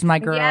hair, who's my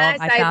girl. Yes,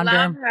 I found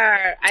love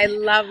her. I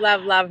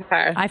love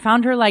her. I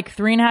found her like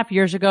 3.5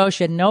 years ago.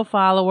 She had no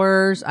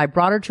followers. I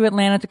brought her to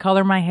Atlanta to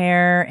color my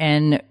hair,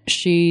 and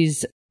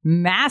she's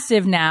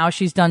massive now.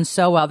 She's done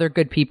so well. They're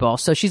good people.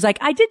 So she's like,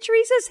 I did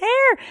Teresa's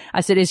hair.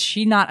 I said, is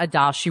she not a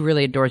doll? She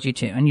really adores you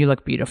too. And you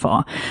look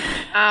beautiful.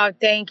 Oh,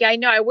 thank you. I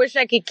know. I wish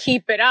I could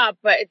keep it up,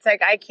 but it's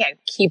like, I can't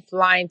keep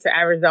flying to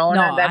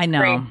Arizona. No, That's I know.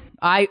 great.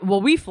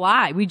 We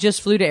fly. We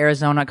just flew to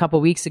Arizona a couple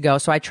weeks ago.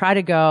 So I try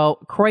to go,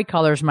 Croy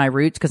colors my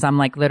roots because I'm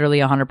like literally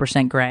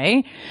 100%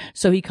 gray.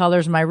 So he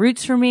colors my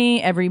roots for me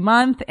every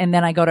month. And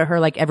then I go to her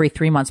like every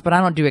 3 months, but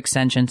I don't do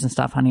extensions and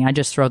stuff, honey. I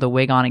just throw the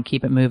wig on and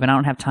keep it moving. I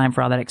don't have time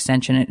for all that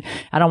extension.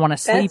 I don't want to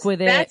sleep with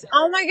it.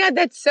 Oh my God.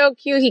 That's so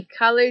cute. He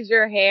colors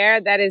your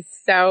hair. That is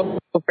so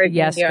freaking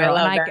Yes, cute. girl.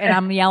 I love that. And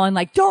I'm yelling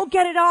like, don't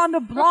get it on the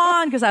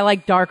blonde because I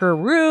like darker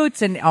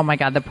roots. And oh my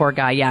God, the poor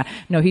guy. Yeah.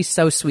 No, he's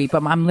so sweet,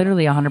 but I'm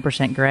literally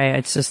 100% gray.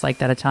 It's just like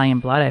that Italian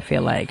blood. I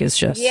feel like it's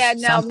just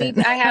something.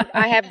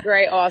 I have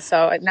gray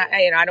also. Not,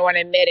 I don't want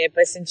to admit it,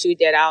 but since you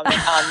did, I'll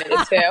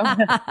admit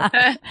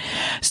it too.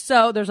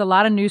 So there's a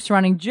lot of news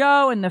surrounding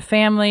Joe and the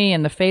family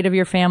and the fate of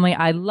your family.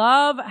 I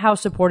love how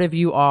supportive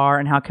you are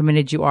and how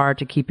committed you are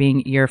to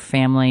keeping your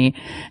family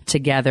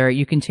together.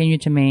 You continue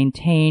to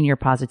maintain your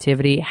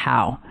positivity.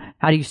 How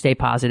do you stay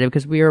positive?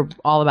 Because we are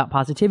all about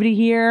positivity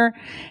here.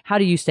 How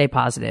do you stay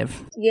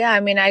positive? Yeah, I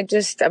mean,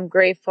 I'm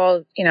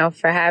grateful,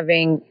 for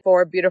having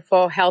 4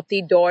 beautiful,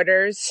 healthy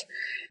daughters.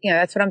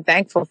 That's what I'm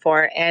thankful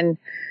for. And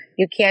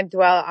you can't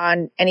dwell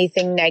on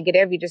anything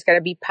negative. You just got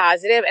to be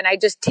positive. And I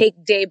just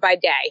take day by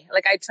day.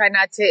 Like I try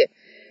not to,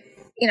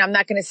 I'm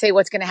not going to say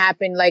what's going to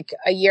happen like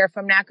a year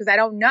from now because I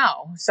don't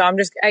know. So I'm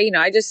just,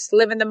 I just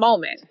live in the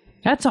moment.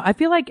 I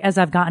feel like as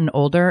I've gotten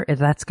older,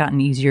 that's gotten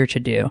easier to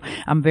do.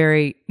 I'm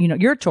very,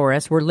 you're a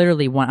Taurus. We're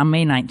literally I'm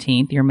May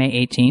 19th. You're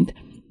May 18th.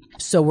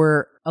 So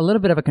we're a little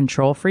bit of a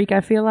control freak,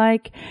 I feel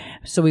like.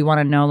 So we want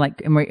to know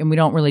and we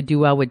don't really do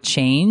well with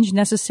change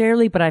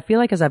necessarily. But I feel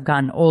like as I've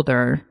gotten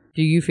older,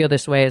 do you feel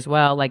this way as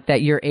well? Like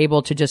that you're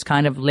able to just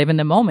kind of live in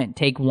the moment,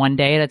 take one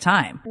day at a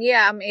time.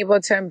 Yeah, I'm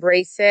able to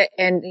embrace it.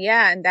 And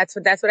and that's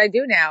what I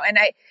do now. And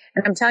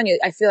I'm telling you,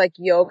 I feel like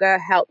yoga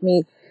helped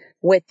me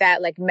with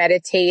that, like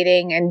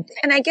meditating and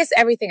I guess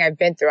everything I've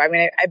been through. I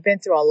mean, I've been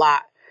through a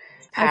lot.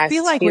 I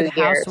feel like with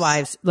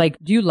Housewives, like,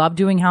 do you love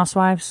doing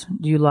Housewives?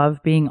 Do you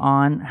love being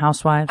on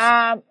Housewives?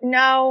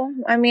 No.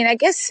 I mean, I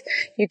guess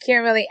you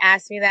can't really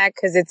ask me that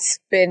because it's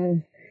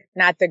been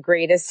not the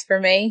greatest for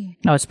me.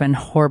 No, it's been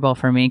horrible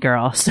for me,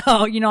 girl. So,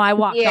 I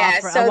walked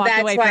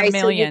away from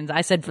millions.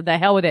 I said, for the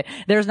hell with it.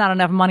 There's not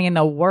enough money in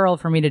the world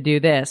for me to do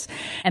this.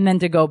 And then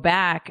to go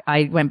back,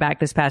 I went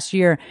back this past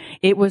year.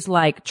 It was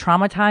like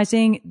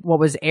traumatizing. What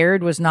was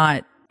aired was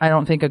not, I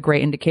don't think, a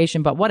great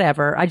indication, but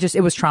whatever.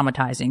 It was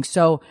traumatizing.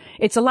 So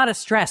it's a lot of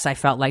stress, I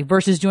felt like,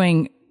 versus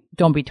doing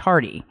Don't Be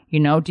Tardy.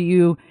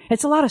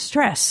 It's a lot of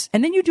stress.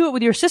 And then you do it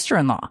with your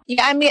sister-in-law.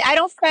 Yeah, I mean, I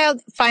don't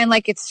find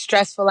like it's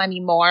stressful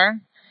anymore.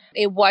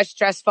 It was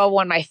stressful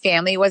when my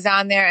family was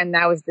on there, and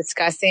that was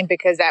disgusting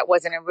because that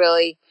wasn't a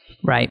really,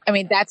 Right. I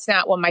mean, that's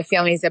not what my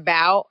family's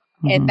about.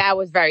 And that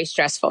was very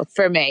stressful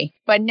for me.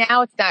 But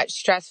now it's not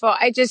stressful.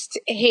 I just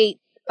hate,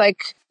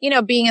 like, you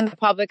know, being in the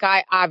public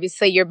eye.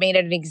 Obviously, you're made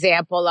an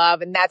example of,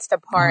 and that's the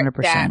part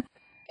 100%. that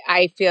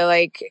I feel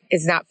like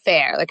is not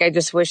fair. Like, I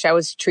just wish I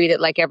was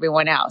treated like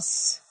everyone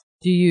else.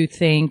 Do you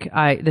think,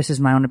 this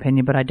is my own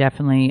opinion, but I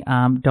definitely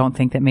don't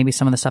think that maybe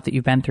some of the stuff that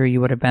you've been through, you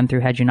would have been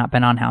through had you not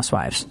been on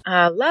Housewives?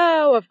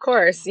 Hello, of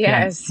course.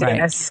 Yes, Yeah, right,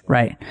 yes.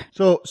 Right.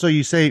 So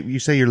you say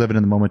you're living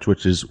in the moment,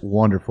 which is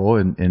wonderful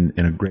and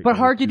a great. But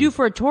hard to do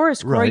for a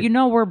tourist, Corey. Right. You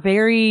know, we're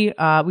very,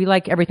 we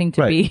like everything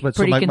to be But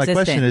pretty so my consistent.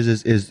 question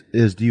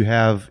is do you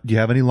have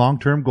any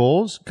long-term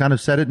goals kind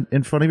of set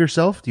in front of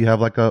yourself? Do you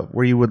have like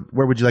where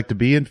would you like to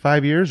be in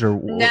 5 years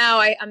or?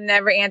 No, I'm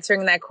never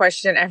answering that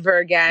question ever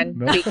again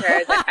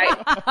because I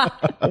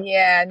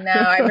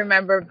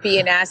remember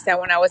being asked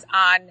that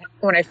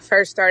when I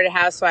first started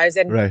Housewives,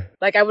 and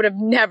like I would have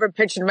never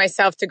pictured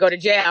myself to go to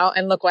jail,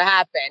 and look what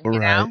happened, you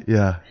know?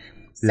 Yeah.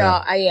 So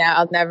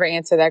I'll never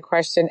answer that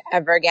question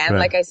ever again. Right.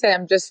 Like I said,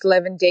 I'm just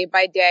living day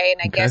by day,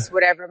 and I guess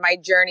whatever my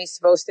journey's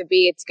supposed to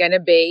be, it's going to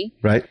be.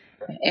 Right.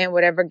 And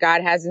whatever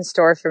God has in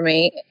store for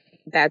me,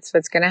 that's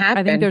what's going to happen.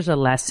 I think there's a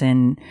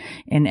lesson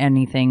in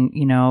anything,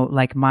 you know,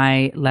 like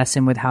my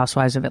lesson with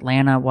Housewives of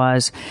Atlanta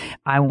was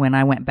when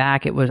I went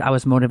back, I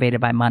was motivated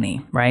by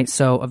money, right?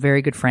 So a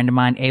very good friend of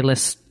mine,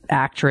 A-list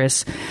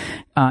actress,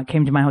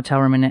 came to my hotel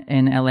room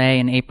in LA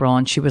in April,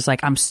 and she was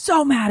like, I'm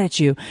so mad at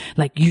you.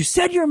 Like, you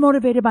said you're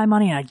motivated by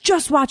money, and I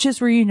just watched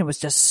this reunion. It was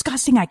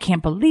disgusting. I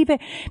can't believe it.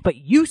 But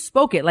you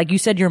spoke it. Like, you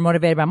said you're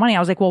motivated by money. I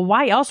was like, well,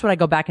 why else would I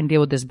go back and deal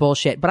with this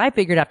bullshit? But I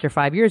figured after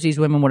 5 years, these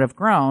women would have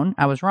grown.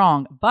 I was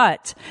wrong.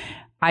 But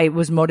I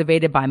was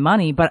motivated by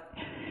money. But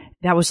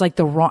that was like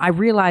I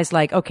realized,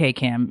 like, okay,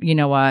 Kim, you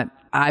know what?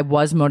 I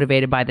was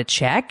motivated by the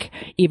check,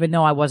 even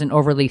though I wasn't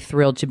overly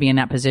thrilled to be in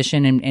that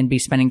position and be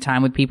spending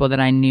time with people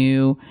that I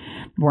knew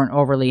weren't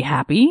overly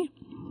happy.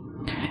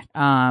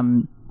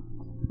 I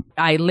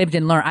lived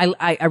and learned.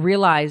 I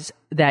realized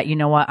that, you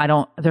know what,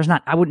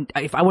 I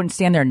wouldn't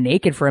stand there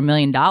naked for $1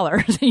 million.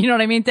 You know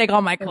what I mean? Take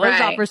all my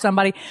clothes off for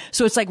somebody.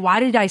 So it's like,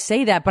 why did I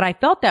say that? But I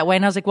felt that way.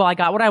 And I was like, well, I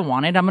got what I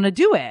wanted. I'm going to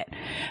do it.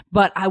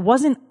 But I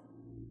wasn't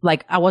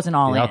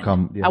all in.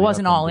 I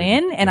wasn't all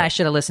in, and I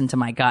should have listened to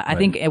my gut. I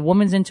think a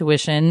woman's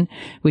intuition,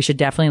 we should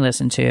definitely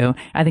listen to.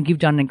 I think you've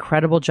done an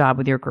incredible job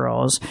with your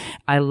girls.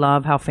 I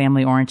love how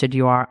family oriented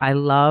you are. I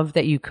love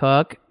that you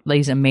cook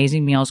these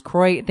amazing meals.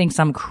 Croy thinks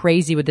I'm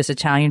crazy with this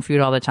Italian food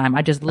all the time.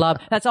 I just love,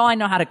 that's all I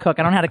know how to cook.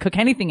 I don't know how to cook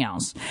anything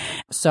else.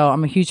 So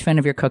I'm a huge fan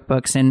of your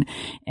cookbooks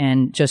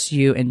and just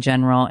you in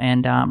general.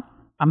 And,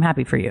 I'm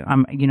happy for you.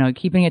 I'm,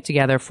 keeping it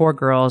together. 4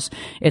 girls.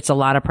 It's a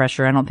lot of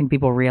pressure. I don't think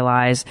people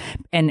realize.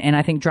 And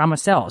I think drama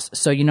sells.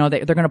 So,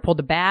 they're going to pull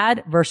the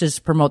bad versus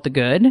promote the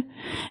good.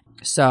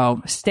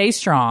 So stay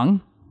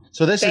strong.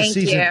 So this is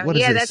season. What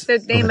is this?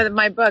 That's the name of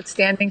my book,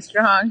 Standing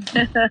Strong.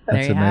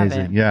 That's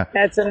amazing. Yeah.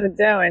 That's what I'm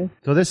doing.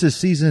 So this is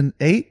season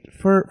 8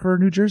 for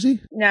New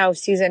Jersey? No,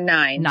 season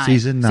 9.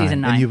 Season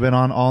 9. And you've been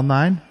on all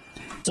 9?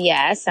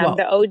 Yes, I'm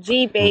the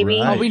OG, baby.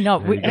 Right. Oh, we know.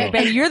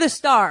 Baby, you're the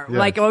star. Yes.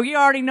 Like, you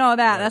already know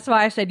that. That's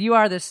why I said you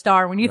are the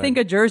star. When you think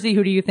of Jersey,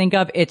 who do you think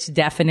of? It's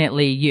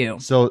definitely you.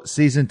 So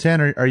season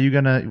 10, are you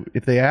going to,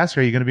 if they ask,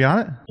 are you going to be on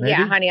it? Maybe?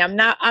 Yeah, honey, I'm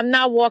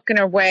not walking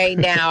away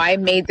now. I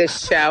made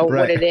this show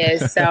what it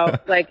is. So,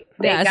 like,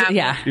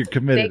 You're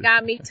committed. They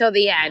got me till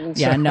the end.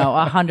 Yeah, no,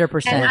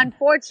 100%. And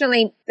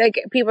unfortunately,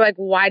 like, people are like,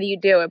 why do you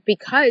do it?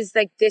 Because,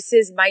 like, this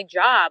is my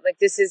job. Like,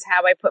 this is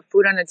how I put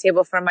food on the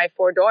table for my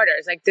 4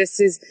 daughters. Like, this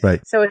is,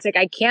 so it's like,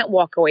 I can't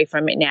walk away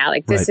from it now.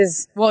 Like, this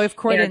is, well, if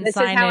Croy didn't this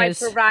sign is how I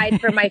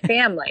provide for my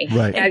family.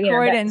 If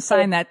Croy didn't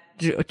sign that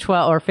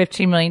 $12 or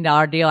 $15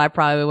 million deal, I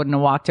probably wouldn't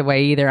have walked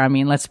away either. I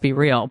mean, let's be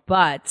real.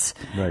 But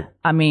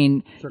I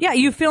mean, yeah,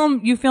 you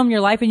film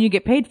your life and you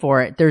get paid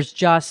for it. There's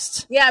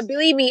just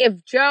believe me,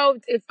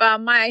 if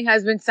my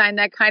husband signed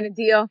that kind of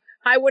deal,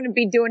 I wouldn't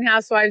be doing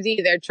Housewives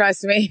either.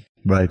 Trust me.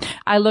 Right.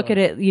 I look at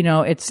it,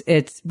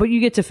 it's, but you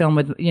get to film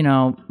with,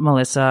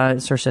 Melissa,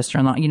 it's her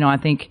sister-in-law. I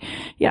think,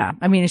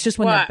 I mean, it's just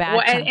when they're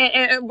bad.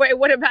 And wait,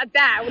 what about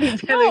that? What are you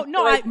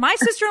my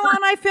sister-in-law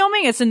and I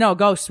filming, it's a no,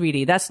 go,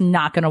 sweetie. That's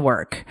not going to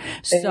work.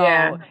 So,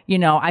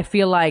 I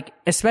feel like,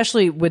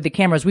 especially with the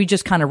cameras, we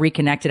just kind of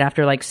reconnected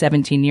after like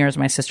 17 years,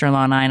 my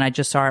sister-in-law and I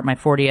just saw her at my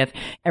 40th.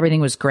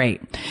 Everything was great.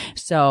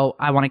 So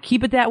I want to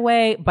keep it that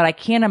way, but I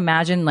can't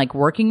imagine like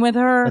working with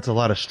her. That's a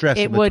lot of stress.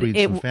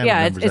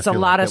 It's a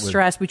lot of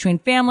stress between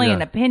family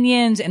and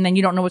opinions, and then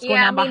you don't know what's going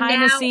on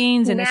behind the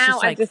scenes, and it's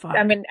just like, fuck.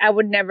 I mean, I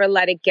would never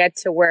let it get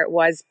to where it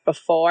was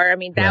before. I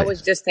mean, that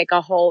was just like a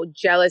whole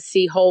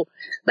jealousy,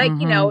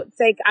 it's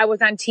like I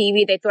was on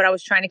TV. They thought I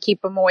was trying to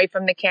keep them away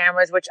from the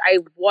cameras, which I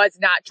was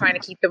not trying to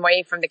keep them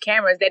away from the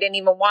cameras. They didn't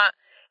even want,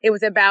 it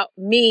was about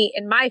me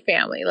and my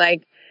family.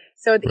 Like,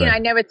 so, I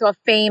never thought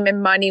fame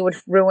and money would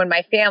ruin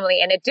my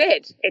family. And it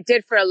did. It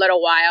did for a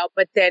little while,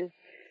 but then,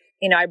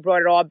 I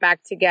brought it all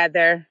back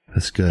together.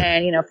 That's good.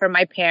 And, for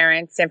my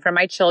parents and for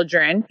my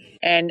children.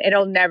 And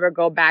it'll never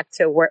go back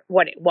to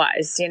what it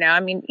was, I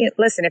mean,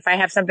 listen, if I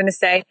have something to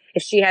say,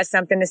 if she has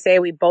something to say,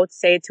 we both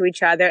say it to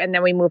each other and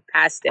then we move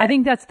past it. I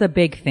think that's the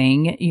big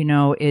thing,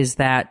 is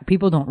that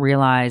people don't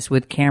realize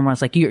with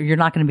cameras, like you're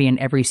not going to be in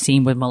every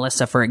scene with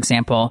Melissa, for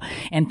example,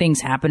 and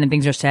things happen and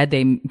things are said.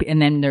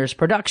 And then there's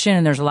production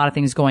and there's a lot of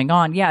things going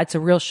on. Yeah, it's a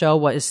real show.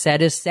 What is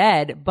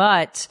said,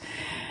 but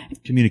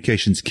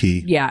communication's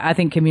key. Yeah, I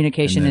think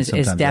communication is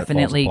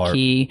definitely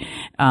key.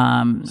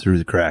 Through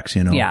the cracks,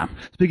 Yeah.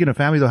 Speaking of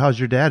family, though, how's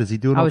your dad? Is he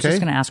doing okay? I was just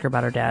going to ask her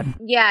about her dad.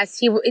 Yes,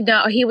 he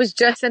was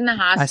just in the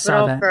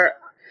hospital for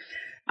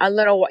a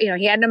little.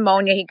 He had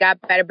pneumonia. He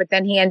got better, but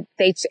then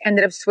they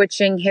ended up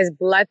switching his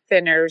blood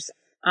thinners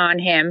on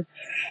him,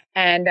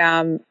 and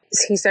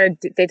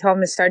They told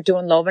him to start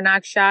doing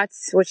Lovenox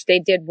shots, which they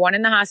did one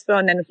in the hospital,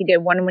 and then he did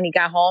one when he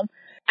got home.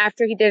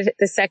 After he did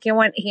the second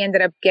one, he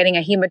ended up getting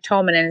a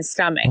hematoma in his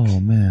stomach. Oh,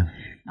 man.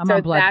 I'm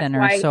on blood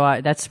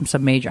thinners, that's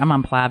some major. I'm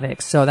on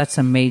Plavix, so that's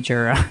some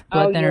major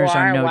blood thinners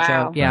are no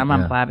joke. Yeah, I'm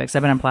on Plavix.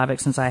 I've been on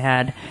Plavix since I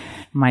had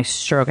my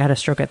stroke. I had a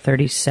stroke at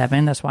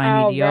 37. That's why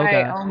I need yoga.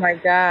 Right. Oh my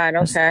God.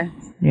 Okay.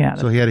 Yeah.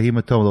 So he had a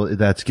hematoma.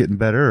 That's getting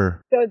better?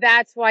 Or? So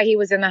that's why he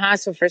was in the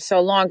hospital for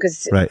so long,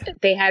 because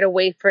they had to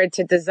wait for it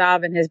to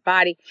dissolve in his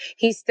body.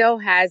 He still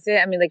has it.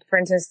 I mean, like, for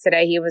instance,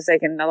 today he was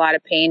like in a lot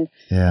of pain.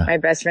 Yeah. My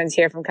best friend's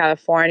here from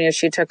California.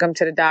 She took him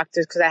to the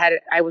doctors because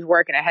I was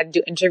working. I had to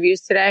do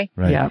interviews today.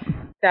 Right. Yeah.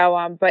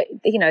 So, but,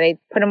 they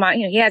put him on,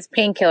 he has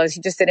painkillers.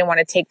 He just didn't want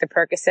to take the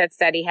Percocets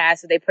that he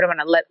has. So they put him on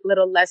a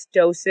little less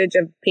dosage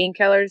of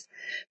painkillers,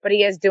 but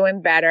he is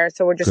doing better.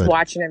 So we're just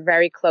watching it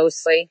very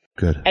closely.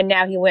 Good. And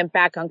now he went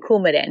back on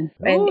Coumadin.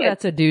 Oh,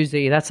 that's a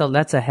doozy. That's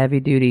a heavy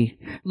duty.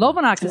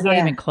 Lovenox is not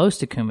even close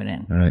to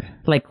Coumadin. Right.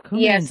 Like,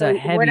 Coumadin's a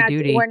heavy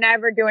duty. We're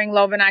never doing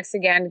Lovenox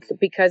again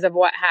because of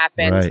what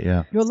happened. Right,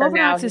 yeah. Your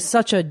Lovenox is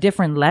such a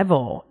different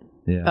level.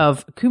 Yeah.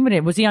 Of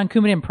Coumadin. Was he on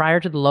Coumadin prior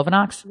to the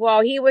Lovenox?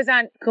 Well, he was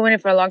on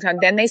Coumadin for a long time.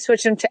 Then they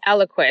switched him to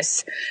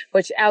Eliquis,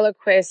 which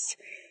Eliquis,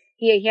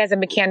 he has a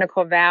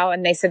mechanical valve,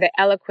 and they said that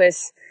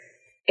Eliquis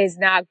is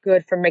not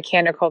good for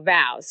mechanical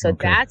valves. So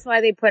that's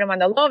why they put him on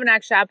the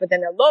Lovenox shot, but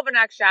then the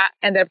Lovenox shot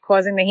ended up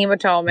causing the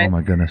hematoma. Oh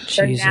my goodness.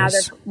 So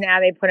now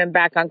they put him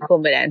back on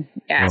Coumadin.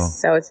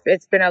 Yes. So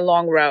it's been a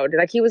long road.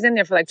 Like, he was in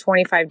there for like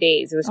 25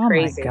 days. It was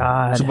crazy. Oh my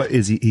God. So what,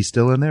 is he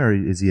still in there, or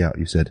is he out,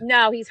 you said?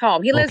 No, he's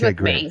home. He lives with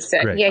me. So,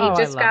 yeah,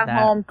 he just got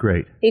home.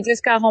 Great. He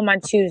just got home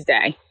on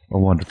Tuesday. Oh,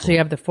 wonderful. So you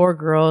have the 4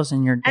 girls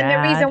and your dad. And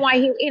the reason why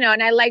he,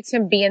 and I liked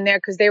him being there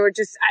because they were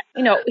just,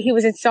 he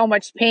was in so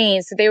much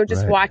pain. So they were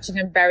just watching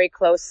him very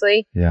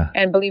closely. Yeah.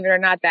 And believe it or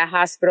not, that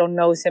hospital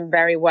knows him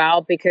very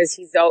well because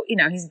he's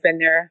been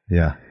there.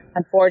 Yeah.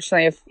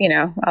 Unfortunately,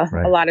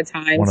 a lot of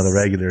times. One of the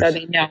regulars. So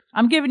they know.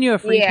 I'm giving you a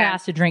free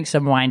pass to drink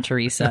some wine,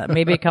 Teresa.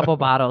 Maybe a couple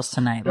bottles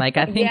tonight. Like,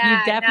 I think you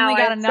definitely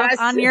got enough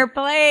on your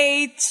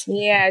plate.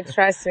 Yeah,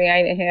 trust me.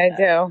 I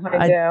do.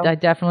 I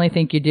definitely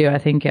think you do. I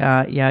think,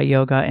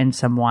 yoga and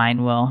some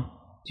wine will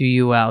do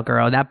you well,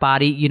 girl. That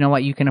body, you know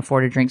what? You can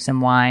afford to drink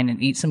some wine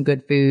and eat some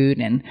good food,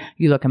 and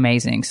you look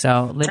amazing.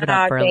 So live it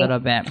up for a little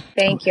bit.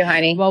 Thank you,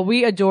 honey. Well,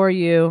 we adore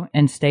you,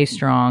 and stay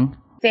strong.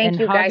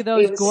 Thank you, guys. Hug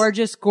those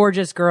gorgeous,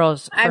 gorgeous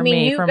girls.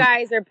 You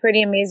guys are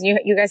pretty amazing.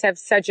 You guys have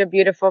such a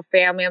beautiful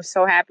family. I'm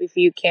so happy for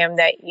you, Kim,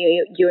 that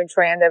you and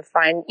Troy end up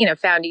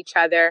found each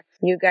other.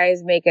 You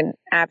guys make an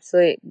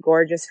absolute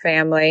gorgeous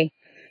family,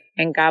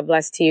 and God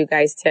bless to you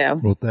guys too.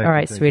 Well, all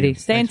right, sweetie.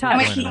 Stay in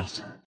touch.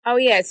 Oh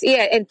yes,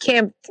 yeah. And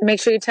Kim, make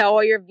sure you tell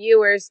all your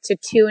viewers to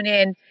tune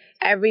in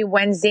every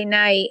Wednesday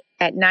night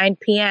at 9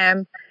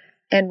 p.m.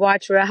 and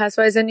watch Real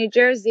Housewives of New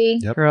Jersey.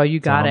 Yep. Girl, you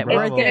got it.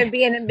 It's going to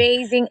be an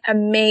amazing,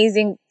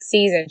 amazing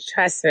season.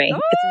 Trust me.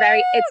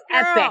 It's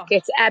epic.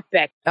 It's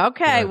epic.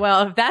 Okay.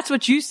 Well, if that's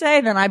what you say,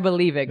 then I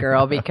believe it,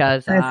 girl,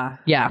 because,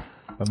 yeah.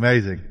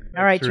 Amazing.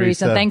 All right,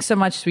 Teresa. Thanks so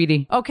much,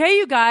 sweetie. Okay,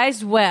 you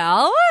guys.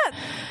 Well,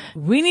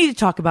 we need to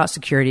talk about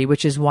security,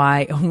 which is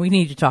why we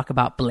need to talk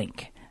about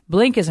Blink.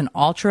 Blink is an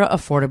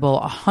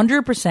ultra-affordable,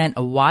 100%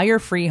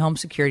 wire-free home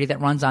security that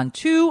runs on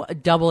 2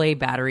 AA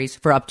batteries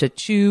for up to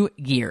 2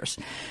 years.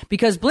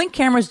 Because Blink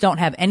cameras don't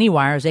have any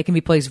wires, they can be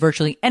placed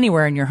virtually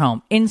anywhere in your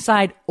home,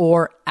 inside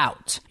or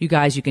out. You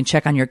guys, you can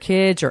check on your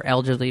kids or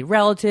elderly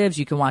relatives.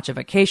 You can watch a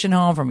vacation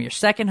home from your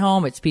second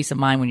home. It's peace of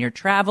mind when you're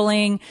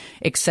traveling,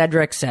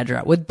 etc.,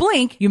 etc. With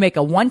Blink, you make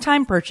a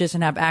one-time purchase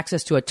and have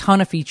access to a ton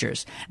of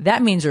features.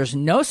 That means there's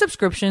no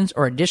subscriptions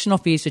or additional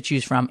fees to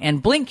choose from,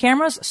 and Blink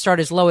cameras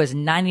start as low as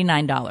 $99.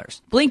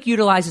 Blink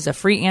utilizes a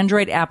free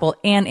Android, Apple,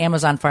 and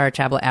Amazon Fire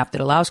tablet app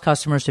that allows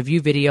customers to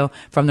view video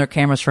from their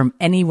cameras from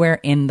anywhere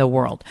in the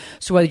world.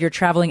 So whether you're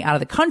traveling out of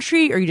the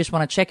country or you just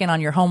want to check in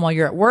on your home while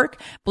you're at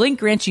work, Blink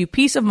grants you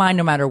peace of mind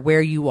no matter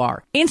where you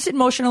are. Instant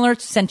motion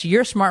alerts sent to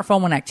your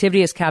smartphone when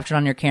activity is captured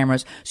on your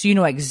cameras, so you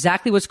know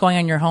exactly what's going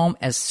on in your home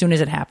as soon as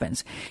it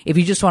happens. If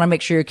you just want to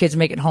make sure your kids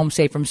make it home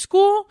safe from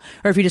school,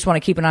 or if you just want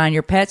to keep an eye on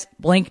your pets,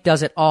 Blink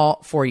does it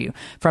all for you.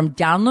 From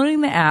downloading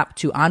the app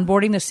to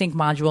onboarding the sync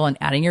module and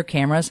adding setting your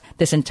cameras.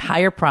 This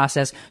entire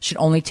process should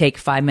only take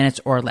 5 minutes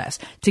or less.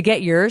 To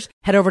get yours,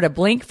 head over to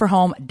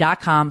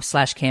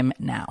blinkforhome.com/Kim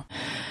now.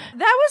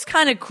 That was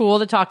kind of cool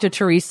to talk to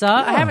Teresa.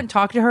 Yeah. I haven't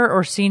talked to her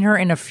or seen her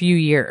in a few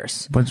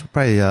years. But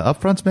probably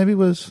Upfronts maybe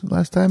was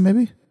last time,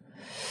 maybe?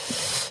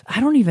 I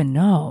don't even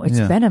know. It's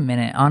been a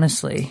minute,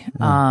 honestly.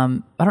 Yeah.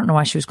 I don't know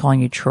why she was calling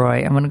you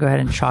Troy. I'm going to go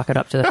ahead and chalk it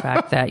up to the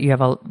fact that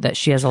that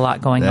she has a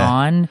lot going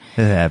on.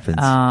 It happens.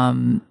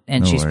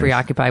 And she's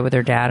preoccupied with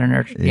her dad and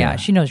her. Yeah,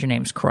 she knows your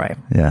name's Croy.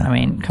 Yeah. I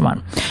mean, come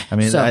on. I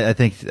mean, so, I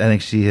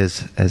think she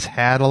has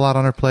had a lot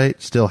on her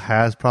plate. Still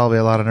has probably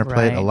a lot on her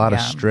plate. A lot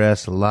of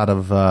stress. A lot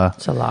of.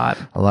 It's a lot.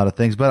 A lot of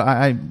things. But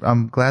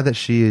I'm glad that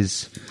she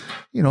is.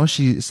 You know,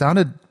 she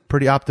sounded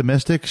pretty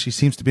optimistic. She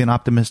seems to be an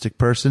optimistic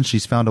person.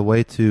 She's found a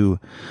way to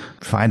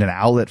find an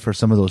outlet for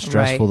some of those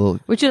stressful,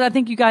 which is, I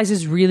think, you guys,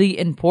 is really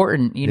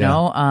important. You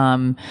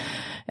know,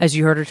 as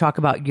you heard her talk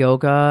about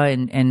yoga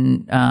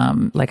and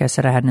like I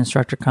said, I had an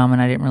instructor come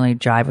and I didn't really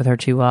jive with her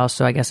too well.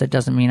 So I guess it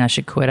doesn't mean I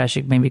should quit.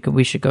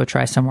 We should go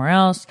try somewhere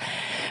else.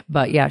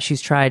 But yeah, she's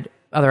tried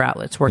other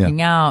outlets,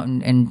 working out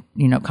and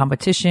you know,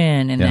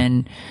 competition, and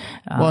then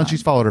and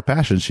she's followed her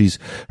passion.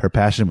 Her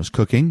passion was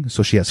cooking,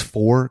 so she has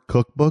 4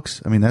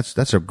 cookbooks. I mean,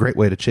 that's a great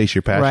way to chase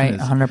your passion. Right,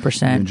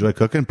 100%. You enjoy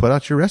cooking, put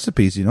out your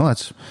recipes. You know,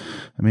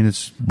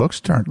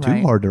 books aren't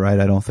too hard to write,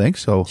 I don't think.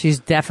 So she's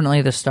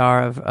definitely the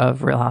star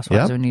of Real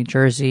Housewives of New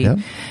Jersey.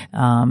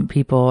 Yep.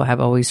 People have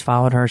always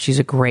followed her. She's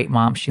a great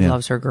mom. She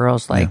loves her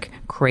girls like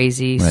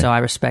crazy. Right. So I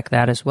respect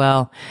that as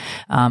well.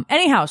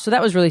 Anyhow, so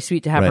that was really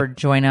sweet to have her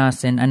join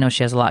us, and I know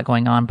she has a lot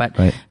going on, but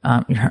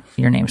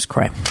your name's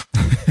Croy.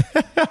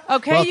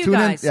 Okay, well, you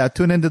guys.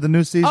 Tune into the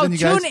new season.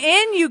 Tune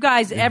in, you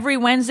guys, every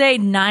Wednesday,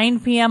 9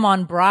 p.m.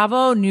 on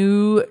Bravo.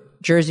 New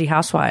Jersey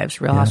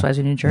Housewives, Real Housewives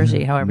of New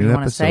Jersey, however you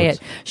want to say it.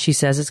 She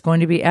says it's going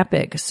to be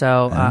epic.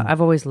 So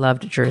I've always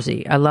loved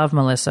Jersey. I love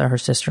Melissa, her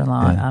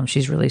sister-in-law.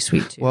 She's really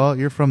sweet too. Well,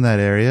 you're from that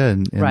area,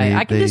 and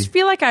I can just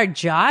feel like I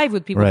jive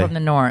with people from the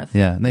north.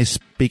 Yeah, and they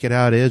speak it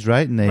how it is,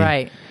 right? And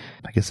they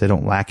I guess they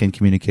don't lack in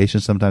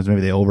communication. Sometimes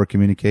maybe they over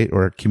communicate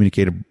or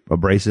communicate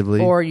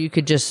abrasively. Or you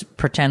could just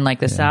pretend like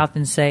the South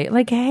and say,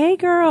 like, hey,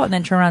 girl, and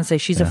then turn around and say,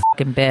 she's a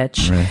fucking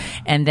bitch. Right.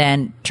 And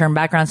then turn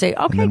back around and say,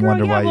 okay, girl,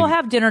 we'll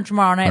have dinner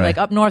tomorrow night. Right. Like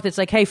up north, it's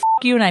like, hey,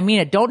 you, and I mean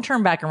it. Don't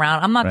turn back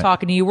around. I'm not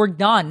talking to you. We're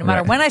done. No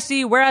matter when I see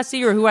you, where I see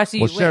you, or who I see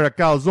you with. We'll share a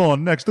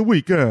calzone next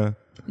week, You're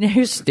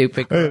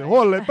stupid. Hey,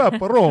 holy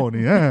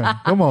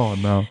pepperoni, Come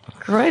on now.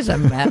 Croy's a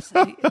mess.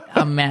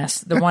 A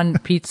mess. The one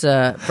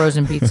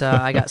frozen pizza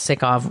I got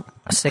sick off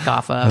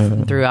of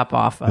and threw up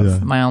off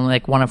of my own,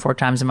 like 1 of 4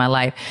 times in my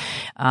life.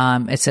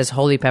 It says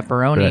holy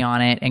pepperoni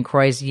on it, and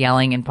Croy's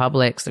yelling in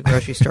Publix, the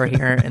grocery store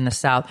here in the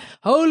South,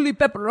 holy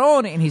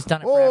pepperoni, and he's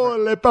done it forever.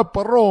 Holy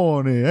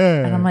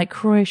pepperoni, And I'm like,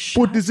 Croy,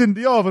 put this in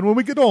the oven when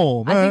we get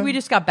home. I think we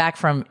just got back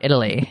from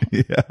Italy.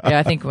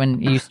 I think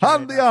when you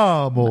started.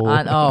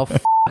 Andiamo.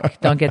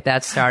 Don't get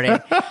that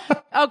started.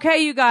 Okay,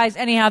 you guys.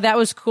 Anyhow, that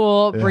was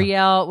cool.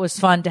 Brielle was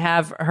fun to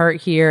have her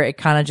here. It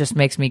kind of just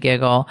makes me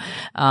giggle.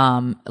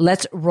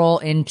 Let's roll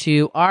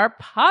into our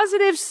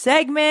positive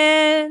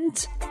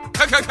segment.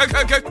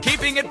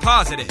 Keeping it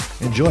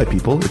positive. Enjoy,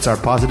 people. It's our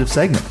positive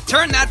segment.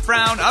 Turn that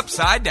frown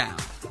upside down.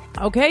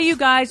 Okay, you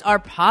guys, our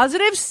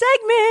positive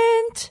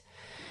segment.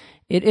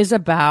 It is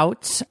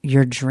about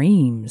your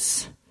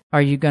dreams.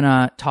 Are you going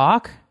to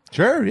talk?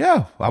 Sure,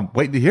 yeah. I'm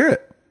waiting to hear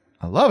it.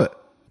 I love it.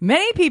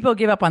 Many people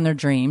give up on their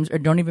dreams or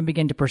don't even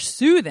begin to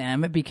pursue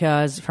them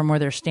because from where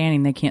they're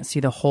standing, they can't see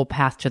the whole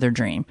path to their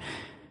dream.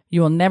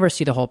 You will never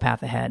see the whole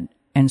path ahead.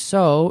 And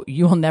so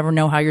you will never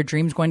know how your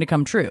dream's going to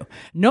come true.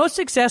 No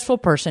successful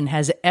person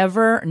has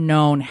ever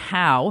known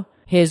how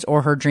his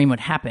or her dream would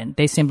happen.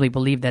 They simply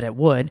believed that it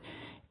would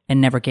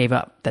and never gave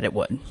up that it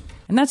would.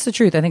 And that's the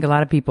truth. I think a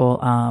lot of people,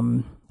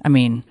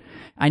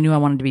 I knew I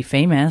wanted to be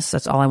famous.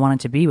 That's all I wanted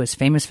to be, was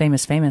famous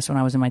when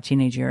I was in my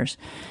teenage years.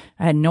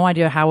 I had no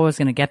idea how I was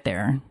going to get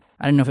there.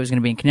 I didn't know if it was going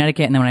to be in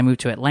Connecticut. And then when I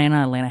moved to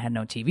Atlanta had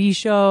no TV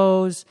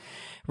shows.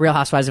 Real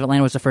Housewives of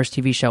Atlanta was the first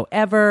TV show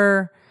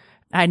ever.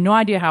 I had no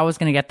idea how I was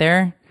going to get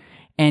there.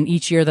 And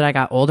each year that I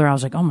got older, I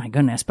was like, oh my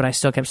goodness. But I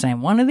still kept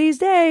saying, one of these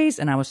days.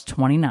 And I was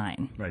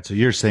 29. Right. So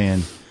you're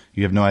saying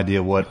you have no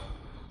idea what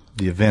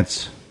the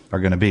events are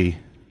going to be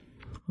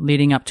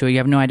leading up to it. You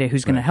have no idea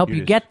who's going to help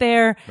you get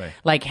there. Right.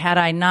 Like, had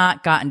I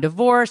not gotten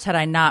divorced, had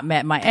I not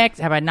met my ex,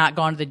 had I not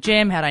gone to the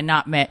gym, had I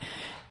not met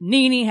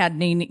Nene,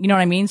 you know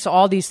what I mean? So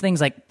all these things,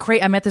 like,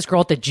 I met this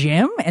girl at the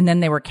gym, and then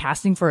they were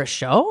casting for a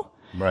show.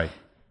 Right.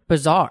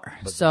 Bizarre.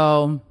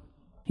 So,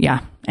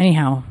 yeah.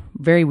 Anyhow,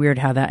 very weird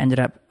how that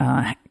ended up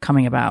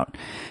coming about.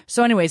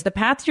 So anyways, the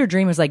path to your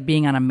dream is like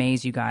being on a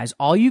maze, you guys.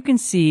 All you can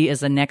see is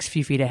the next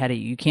few feet ahead of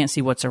you. You can't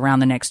see what's around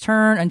the next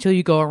turn until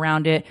you go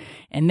around it,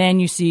 and then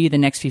you see the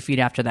next few feet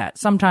after that.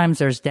 Sometimes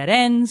there's dead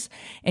ends,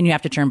 and you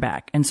have to turn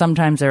back. And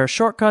sometimes there are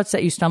shortcuts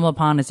that you stumble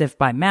upon as if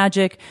by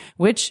magic,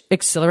 which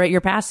accelerate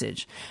your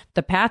passage.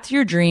 The path to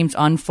your dreams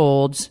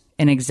unfolds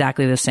in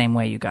exactly the same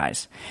way, you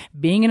guys.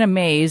 Being in a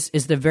maze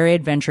is the very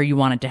adventure you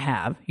wanted to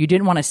have. You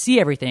didn't want to see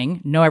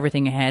everything, know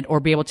everything ahead, or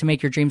be able to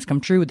make your dreams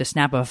come true with the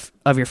snap of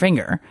your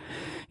finger.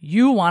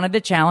 You wanted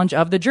the challenge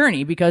of the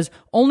journey, because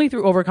only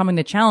through overcoming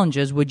the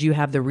challenges would you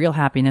have the real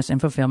happiness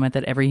and fulfillment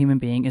that every human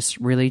being is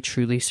really,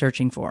 truly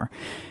searching for.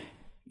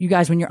 You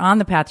guys, when you're on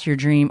the path to your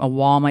dream, a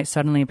wall might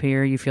suddenly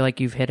appear. You feel like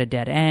you've hit a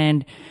dead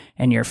end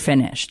and you're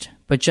finished.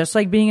 But just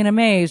like being in a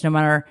maze, no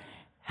matter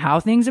how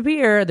things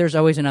appear, there's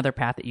always another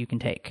path that you can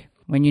take.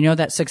 When you know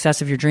that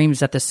success of your dreams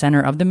is at the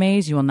center of the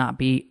maze, you will not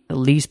be the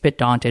least bit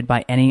daunted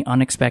by any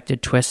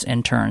unexpected twists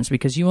and turns,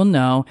 because you will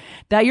know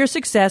that your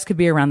success could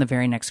be around the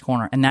very next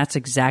corner. And that's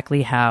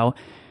exactly how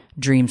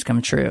dreams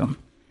come true.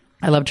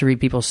 I love to read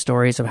people's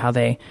stories of how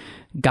they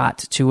got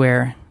to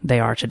where they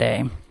are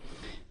today.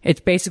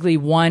 It's basically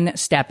one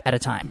step at a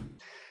time.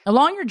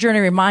 Along your journey,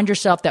 remind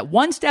yourself that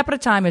one step at a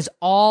time is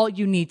all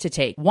you need to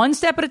take. One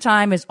step at a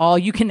time is all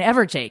you can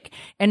ever take.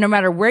 And no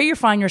matter where you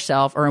find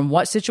yourself or in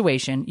what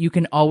situation, you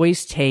can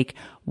always take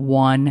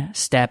one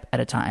step at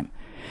a time.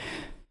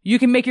 You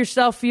can make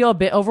yourself feel a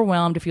bit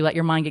overwhelmed if you let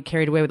your mind get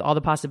carried away with all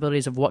the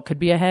possibilities of what could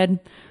be ahead.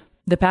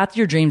 The path to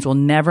your dreams will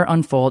never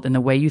unfold in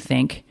the way you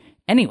think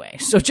anyway.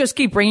 So just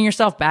keep bringing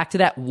yourself back to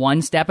that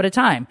one step at a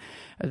time.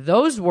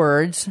 Those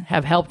words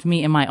have helped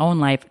me in my own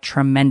life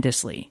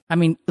tremendously. I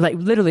mean, like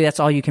literally that's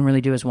all you can really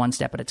do is one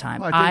step at a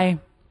time. Well,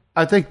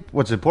 I think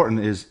what's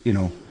important is,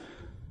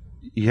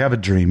 you have a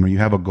dream or you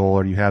have a goal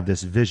or you have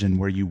this vision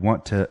where you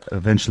want to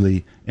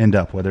eventually end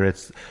up, whether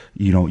it's,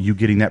 you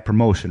getting that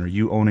promotion or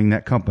you owning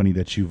that company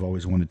that you've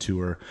always wanted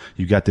to, or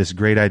you got this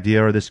great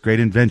idea or this great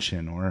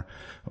invention,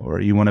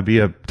 or you want to be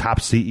a top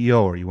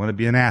CEO, or you want to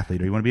be an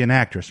athlete, or you want to be an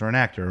actress or an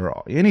actor,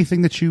 or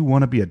anything that you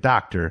want to be, a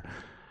doctor.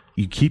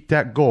 You keep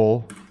that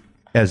goal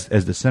as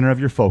the center of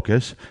your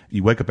focus.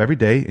 You wake up every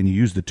day and you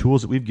use the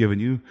tools that we've given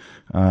you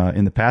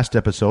in the past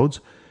episodes,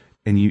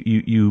 and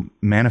you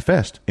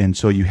manifest. And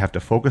so you have to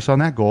focus on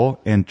that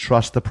goal and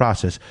trust the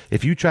process.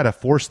 If you try to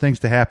force things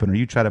to happen, or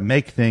you try to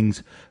make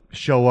things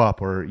show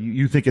up, or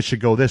you think it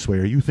should go this way,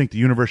 or you think the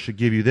universe should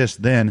give you this,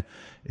 then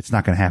it's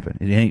not going to happen.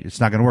 It's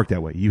not going to work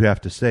that way. You have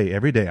to say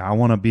every day, I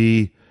want to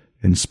be,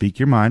 and speak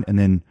your mind, and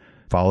then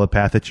follow the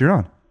path that you're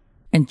on.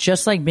 And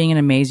just like being in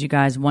a maze, you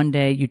guys, one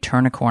day you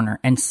turn a corner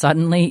and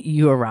suddenly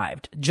you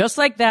arrived. Just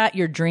like that,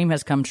 your dream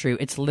has come true.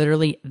 It's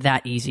literally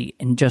that easy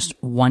in just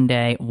one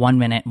day, 1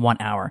 minute, 1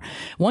 hour.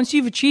 Once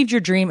you've achieved your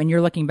dream and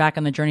you're looking back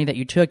on the journey that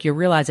you took, you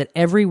realize that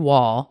every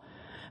wall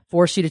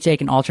forced you to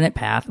take an alternate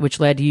path, which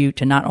led you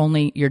to not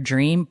only your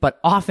dream, but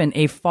often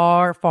a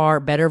far,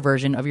 far better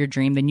version of your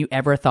dream than you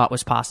ever thought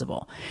was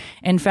possible.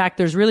 In fact,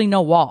 there's really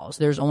no walls.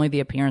 There's only the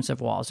appearance of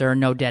walls. There are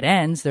no dead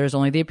ends. There's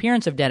only the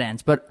appearance of dead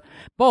ends. But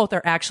both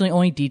are actually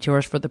only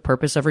detours for the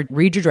purpose of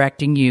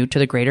redirecting you to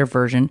the greater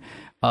version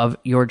of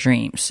your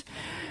dreams.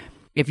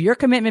 If your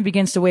commitment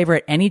begins to waver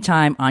at any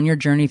time on your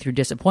journey through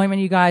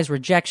disappointment, you guys,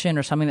 rejection,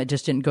 or something that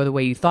just didn't go the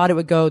way you thought it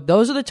would go,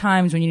 those are the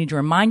times when you need to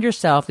remind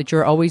yourself that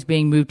you're always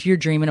being moved to your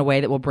dream in a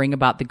way that will bring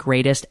about the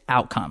greatest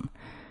outcome.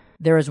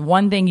 There is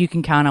one thing you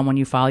can count on when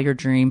you follow your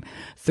dream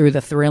through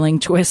the thrilling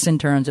twists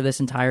and turns of this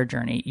entire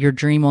journey. Your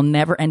dream will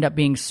never end up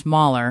being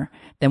smaller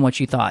than what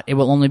you thought. It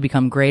will only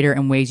become greater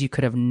in ways you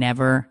could have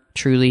never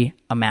truly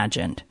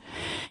imagined.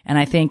 And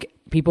I think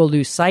people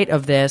lose sight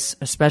of this,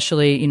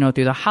 especially,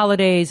 through the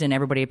holidays, and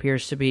everybody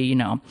appears to be,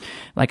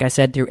 like I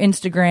said, through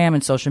Instagram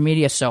and social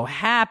media, so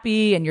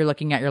happy, and you're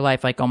looking at your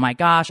life like, oh my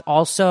gosh.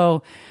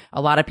 Also,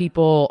 a lot of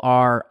people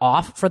are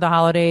off for the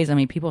holidays. I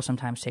mean, people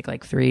sometimes take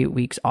like 3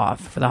 weeks off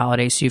for the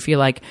holidays. So you feel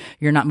like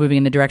you're not moving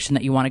in the direction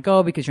that you want to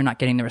go because you're not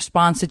getting the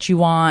response that you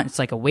want. It's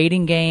like a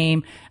waiting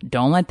game.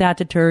 Don't let that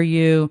deter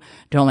you.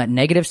 Don't let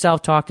negative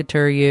self-talk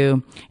deter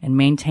you, and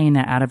maintain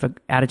that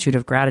attitude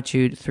of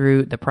gratitude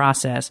through the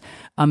process.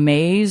 A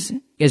maze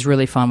is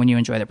really fun when you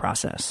enjoy the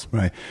process.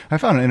 Right. I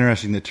found it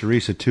interesting that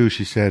Teresa too,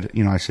 she said,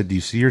 I said, do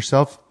you see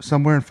yourself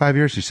somewhere in 5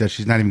 years? She said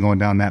she's not even going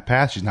down that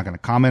path. She's not going to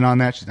comment on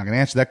that. She's not going to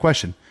answer that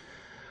question.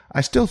 I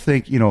still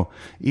think,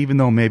 even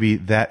though maybe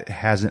that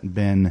hasn't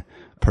been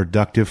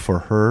productive for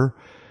her,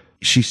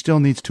 she still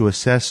needs to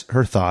assess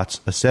her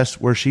thoughts, assess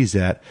where she's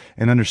at,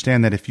 and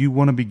understand that if you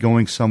want to be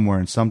going somewhere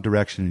in some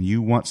direction and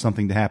you want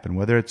something to happen,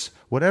 whether it's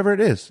whatever it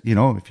is,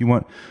 if you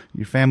want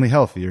your family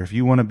healthy, or if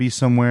you want to be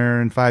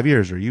somewhere in 5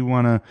 years, or you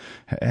want to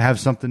have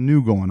something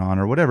new going on,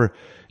 or whatever,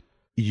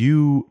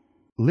 you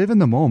live in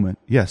the moment.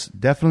 Yes,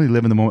 definitely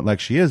live in the moment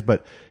like she is,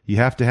 but you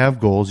have to have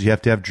goals. You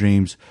have to have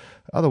dreams.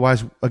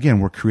 Otherwise, again,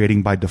 we're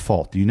creating by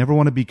default. You never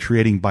want to be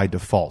creating by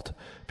default,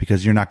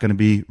 because you're not going to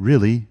be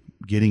really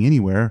getting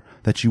anywhere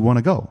that you want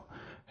to go.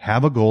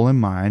 Have a goal in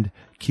mind.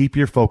 Keep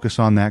your focus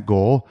on that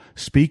goal.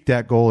 Speak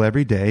that goal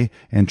every day,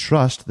 and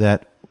trust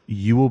that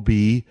you will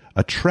be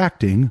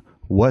attracting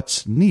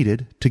what's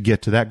needed to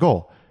get to that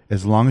goal.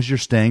 As long as you're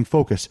staying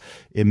focused,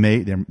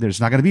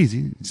 there's not going to be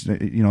easy.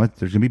 There's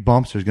going to be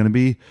bumps. There's going to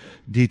be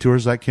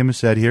detours, like Kim has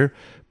said here,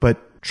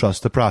 but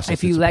trust the process.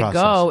 If you let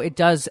go, it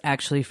does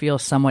actually feel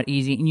somewhat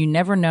easy, and you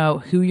never know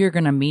who you're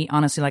going to meet.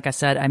 Honestly, like I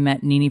said, I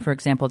met Nini, for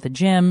example, at the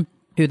gym,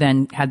 who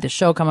then had the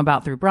show come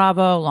about through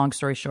Bravo. Long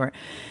story short,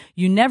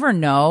 you never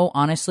know,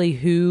 honestly,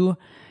 who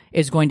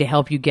is going to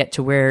help you get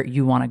to where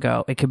you want to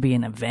go. It could be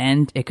an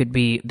event. It could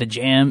be the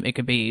gym. It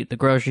could be the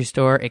grocery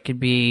store. It could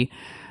be,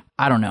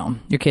 I don't know,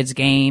 your kid's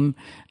game.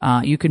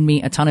 You can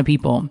meet a ton of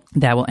people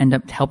that will end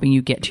up helping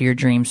you get to your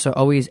dreams. So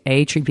always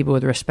treat people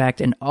with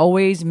respect and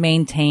always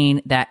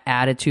maintain that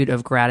attitude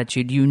of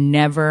gratitude. You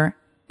never,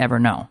 ever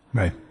know.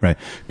 Right.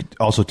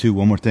 Also, too,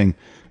 one more thing.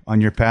 On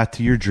your path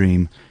to your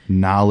dream,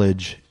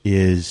 knowledge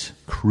is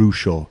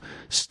crucial.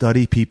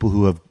 Study people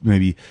who have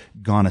maybe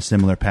gone a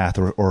similar path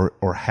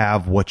or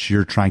have what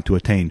you're trying to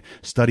attain.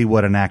 Study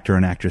what an actor or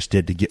an actress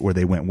did to get where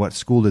they went. What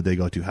school did they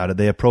go to? How did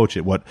they approach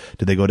it? What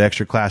did they go to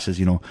extra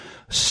classes?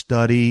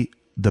 Study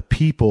the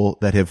people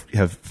that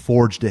have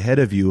forged ahead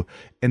of you,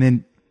 and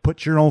then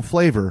put your own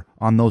flavor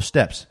on those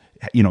steps.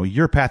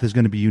 Your path is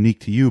going to be unique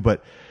to you,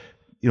 but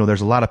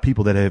there's a lot of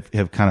people that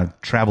have kind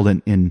of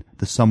traveled in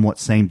the somewhat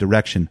same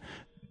direction.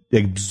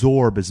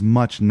 Absorb as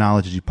much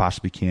knowledge as you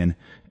possibly can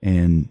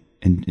and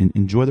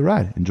enjoy the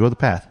ride. Enjoy the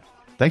path.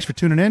 Thanks for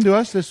tuning in to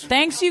us.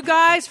 Thanks, you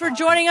guys, for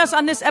joining us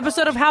on this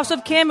episode of House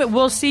of Kim.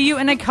 We'll see you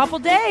in a couple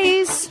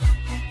days.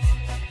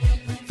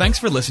 Thanks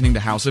for listening to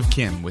House of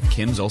Kim with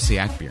Kim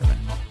Zolciak Biermann.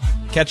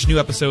 Catch new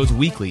episodes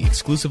weekly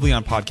exclusively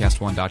on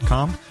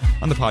PodcastOne.com,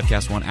 on the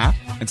Podcast One app,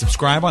 and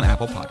subscribe on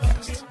Apple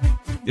Podcasts.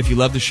 If you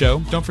love the show,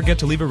 don't forget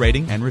to leave a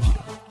rating and review.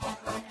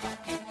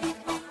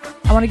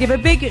 I want to give a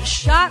big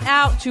shout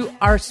out to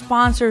our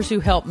sponsors who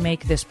help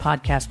make this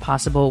podcast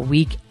possible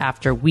week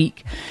after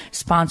week.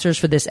 Sponsors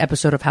for this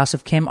episode of House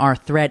of Kim are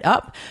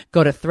ThreadUp.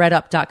 Go to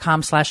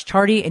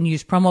threadup.com/tardy and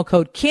use promo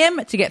code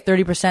Kim to get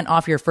 30%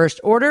 off your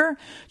first order.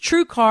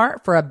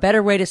 TrueCar, for a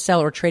better way to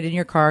sell or trade in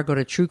your car, go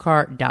to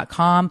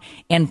TrueCar.com.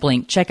 And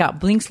Blink. Check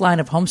out Blink's line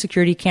of home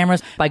security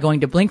cameras by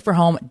going to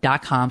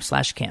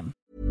blinkforhome.com/Kim.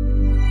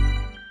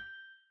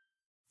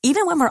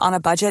 Even when we're on a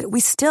budget, we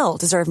still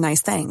deserve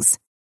nice things.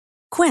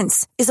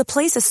 Quince is a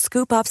place to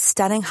scoop up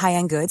stunning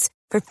high-end goods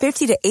for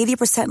 50 to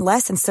 80%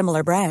 less than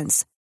similar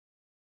brands.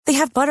 They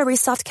have buttery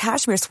soft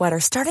cashmere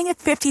sweaters starting at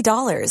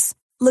 $50,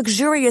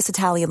 luxurious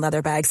Italian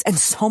leather bags, and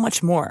so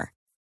much more.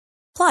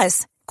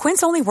 Plus,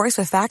 Quince only works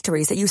with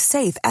factories that use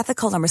safe,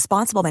 ethical, and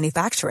responsible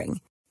manufacturing.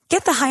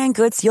 Get the high-end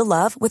goods you'll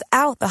love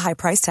without the high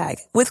price tag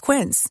with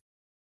Quince.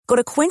 Go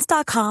to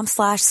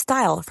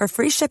quince.com/style for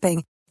free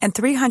shipping and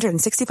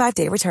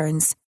 365-day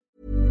returns.